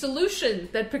 The solution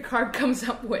that Picard comes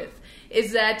up with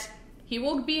is that he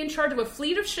will be in charge of a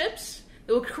fleet of ships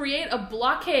that will create a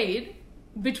blockade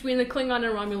between the Klingon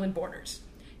and Romulan borders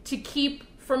to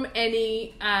keep from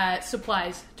any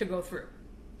supplies to go through.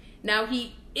 Now,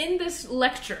 in this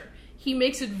lecture, he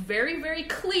makes it very, very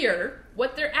clear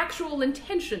what their actual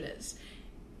intention is.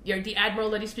 The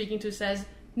admiral that he's speaking to says,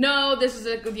 no, this is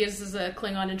a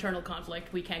Klingon internal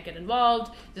conflict. We can't get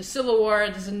involved. The Civil War,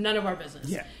 this is none of our business.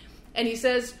 Yeah. And he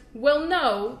says, well,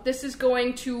 no, this is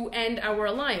going to end our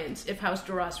alliance if House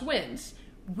Duras wins.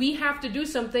 We have to do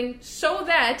something so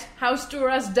that House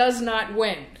Duras does not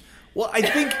win. Well, I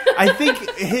think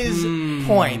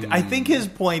his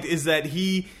point is that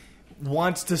he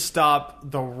wants to stop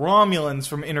the Romulans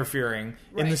from interfering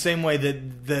in the same way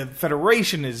that the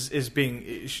Federation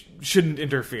shouldn't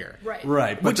interfere.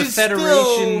 Right, but Which the is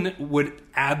Federation would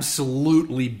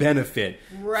absolutely benefit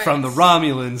from the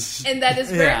Romulans. And that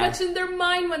is very much in their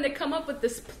mind when they come up with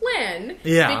this plan.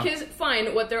 Yeah. Because,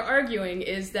 fine, what they're arguing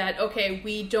is that, okay,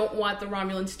 we don't want the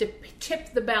Romulans to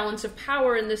tip the balance of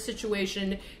power in this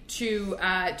situation so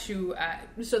that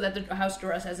the House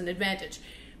Duras has an advantage.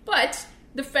 But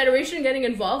the Federation getting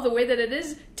involved the way that it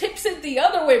is tips it the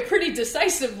other way pretty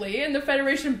decisively, and the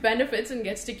Federation benefits and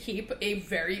gets to keep a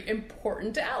very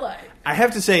important ally. I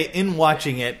have to say, in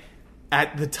watching it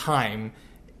at the time,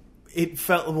 it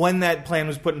felt, when that plan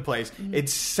was put in place, it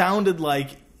sounded like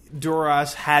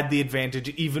Duras had the advantage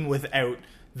even without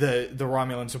the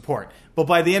Romulan support. But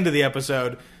by the end of the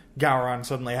episode, Gowron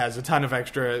suddenly has a ton of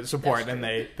extra support, and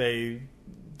they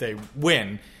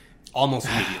win. Almost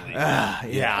immediately.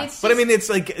 Yeah. It's But I just-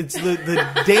 mean, it's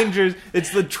the dangers, it's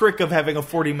the trick of having a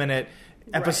 40-minute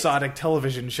episodic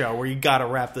television show where you gotta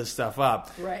wrap this stuff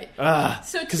up. Right.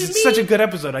 So Because to it's me, such a good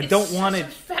episode. I it's don't want such it.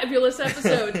 a fabulous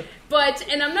episode.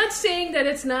 And I'm not saying that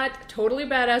it's not totally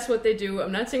badass what they do.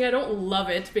 I'm not saying I don't love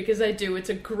it, because I do. It's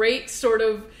a great sort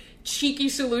of cheeky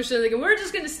solution. Like, we're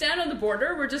just going to stand on the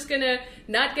border. We're just going to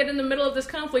not get in the middle of this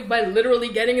conflict by literally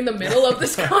getting in the middle of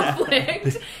this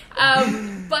conflict.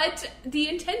 But the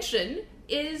intention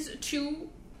is to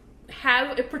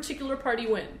have a particular party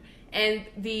win. And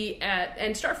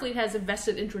and Starfleet has a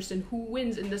vested interest in who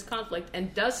wins in this conflict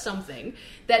and does something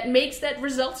that makes that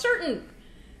result certain.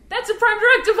 That's a Prime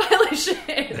Directive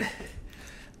violation.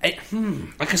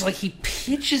 Because he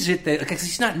pitches it that because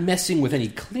he's not messing with any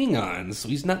Klingons, so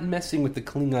he's not messing with the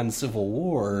Klingon Civil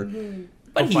War,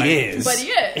 but he is. But he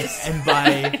is.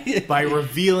 And by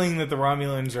revealing that the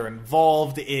Romulans are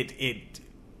involved, it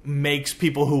makes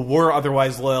people who were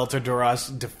otherwise loyal to Duras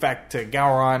defect to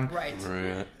Gowron. Right.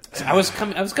 So I was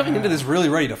coming into this really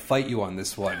ready to fight you on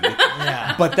this one,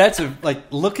 Yeah. but that's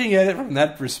looking at it from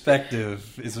that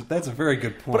perspective that's a very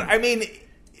good point. But I mean,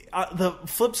 the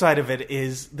flip side of it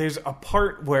is there's a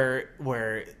part where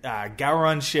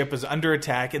Gowron's ship is under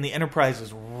attack and the Enterprise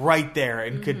is right there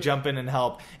and could jump in and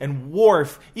help. And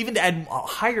Worf, even to add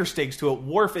higher stakes to it,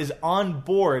 Worf is on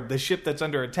board the ship that's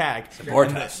under attack. The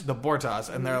Bortas. The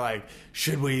Bortas. And they're like,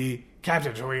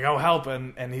 Captain, should we go help?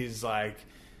 And he's like,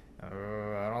 I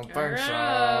don't think so.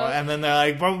 And then they're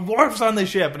like, but Worf's on the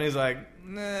ship. And he's like,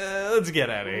 let's get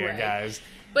out of here, guys.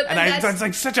 But that's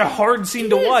like such a hard scene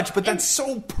to watch, but that's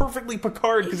so perfectly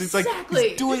Picard because it's like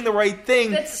he's doing the right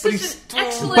thing. That's such an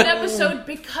excellent episode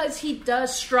because he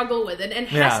does struggle with it and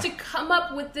has to come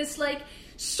up with this like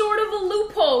sort of a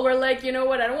loophole where like, you know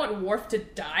what, I don't want Worf to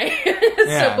die,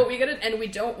 but we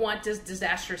don't want this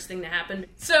disastrous thing to happen.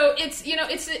 So it's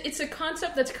it's a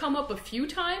concept that's come up a few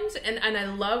times, and I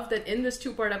love that in this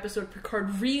 2-part episode,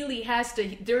 Picard really has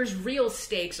to. There's real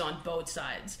stakes on both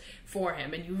sides for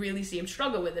him, and you really see him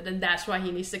struggle with it, and that's why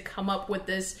he needs to come up with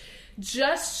this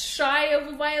just shy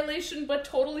of a violation but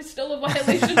totally still a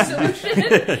violation solution,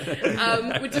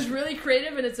 which is really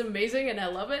creative and it's amazing and I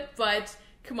love it. But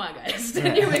come on, guys,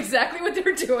 they knew exactly what they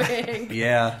were doing,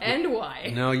 and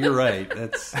why. No, you're right.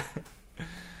 That's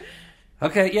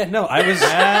okay. Yeah, no,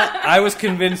 I was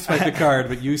convinced by Picard,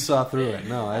 but you saw through it.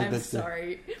 No, I'm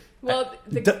sorry. Well,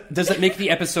 does that make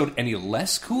the episode any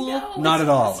less cool? No, not at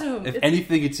all. Awesome. If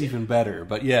anything, it's even better.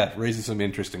 But yeah, raises some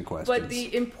interesting questions. But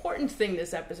the important thing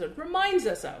this episode reminds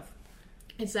us of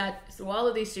is that through all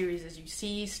of these series, as you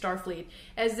see Starfleet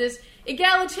as this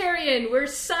egalitarian, we're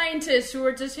scientists who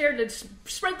are just here to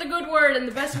spread the good word and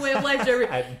the best way of life to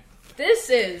everyone. This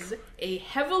is a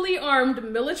heavily armed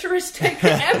militaristic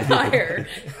empire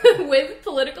with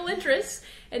political interests,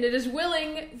 and it is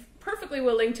perfectly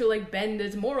willing to like bend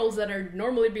its morals that are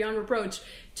normally beyond reproach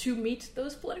to meet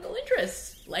those political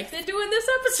interests, like they do in this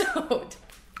episode.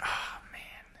 Oh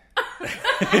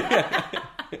man.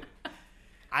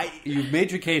 You made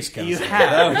your case, Kelsey. You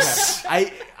have. Ouch.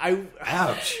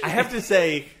 I have to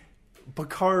say,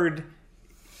 Picard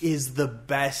is the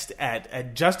best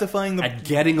at justifying the... At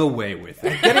getting away with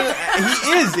it.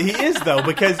 He is though,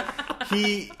 because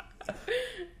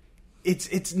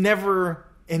it's never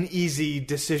an easy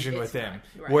decision with him.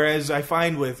 Right. Whereas I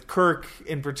find with Kirk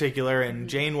in particular, and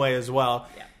Janeway as well,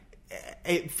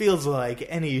 it feels like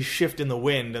any shift in the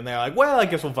wind, and they're like, well, I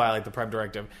guess we'll violate the Prime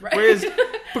Directive. Right. Whereas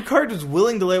Picard was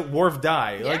willing to let Worf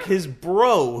die. Yeah. Like his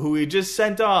bro, who he just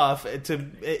sent off,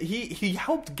 he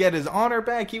helped get his honor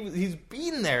back. He's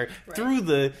been there through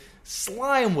the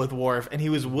slime with Worf, and he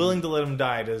was willing to let him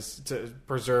die to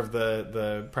preserve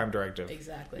the Prime Directive.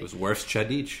 Exactly. It was Worf's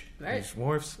Chadich. Right. It was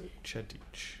Worf's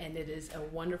Chadich. And it is a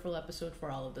wonderful episode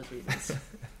for all of those reasons.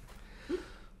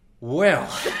 Well,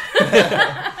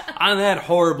 on that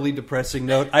horribly depressing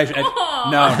note, that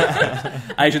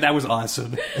was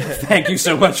awesome. Thank you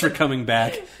so much for coming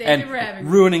back Thank you for having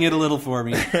me. Ruining it a little for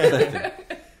me.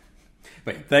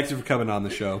 But thanks for coming on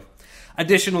the show.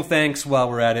 Additional thanks while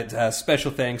we're at it.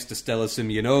 Special thanks to Stella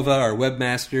Simeonova, our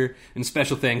webmaster, and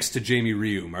special thanks to Jamie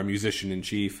Reaume, our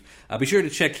musician-in-chief. Be sure to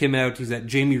check him out. He's at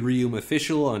Jamie Reaume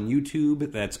Official on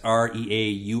YouTube. That's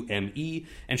REAUME.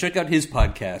 And check out his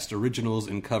podcast, Originals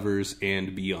and Covers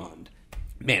and Beyond.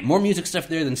 Man, more music stuff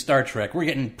there than Star Trek. We're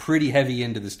getting pretty heavy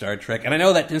into the Star Trek, and I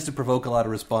know that tends to provoke a lot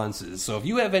of responses. So if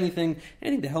you have anything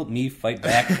to help me fight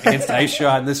back against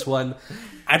Aisha on this one,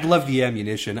 I'd love the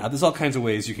ammunition. There's all kinds of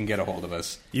ways you can get a hold of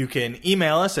us. You can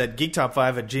email us at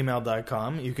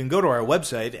geektop5@gmail.com. You can go to our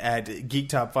website at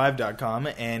geektop5.com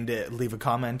and leave a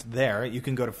comment there. You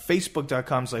can go to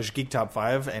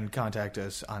facebook.com/geektop5 and contact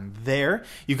us on there.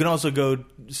 You can also go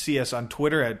see us on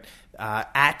Twitter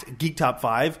at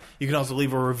GeekTop5. You can also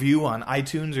leave a review on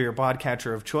iTunes or your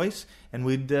podcatcher of choice, and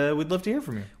we'd love to hear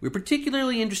from you. We're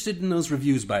particularly interested in those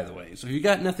reviews, by the way. So if you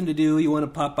got nothing to do, you want to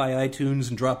pop by iTunes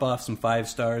and drop off some 5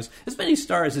 stars, as many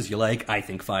stars as you like. I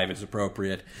think 5 is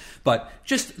appropriate. But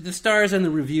just the stars and the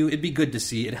review, it'd be good to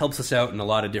see. It helps us out in a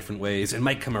lot of different ways and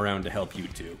might come around to help you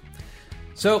too.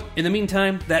 So in the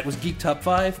meantime, that was Geek Top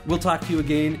 5. We'll talk to you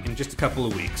again in just a couple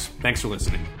of weeks. Thanks for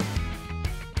listening.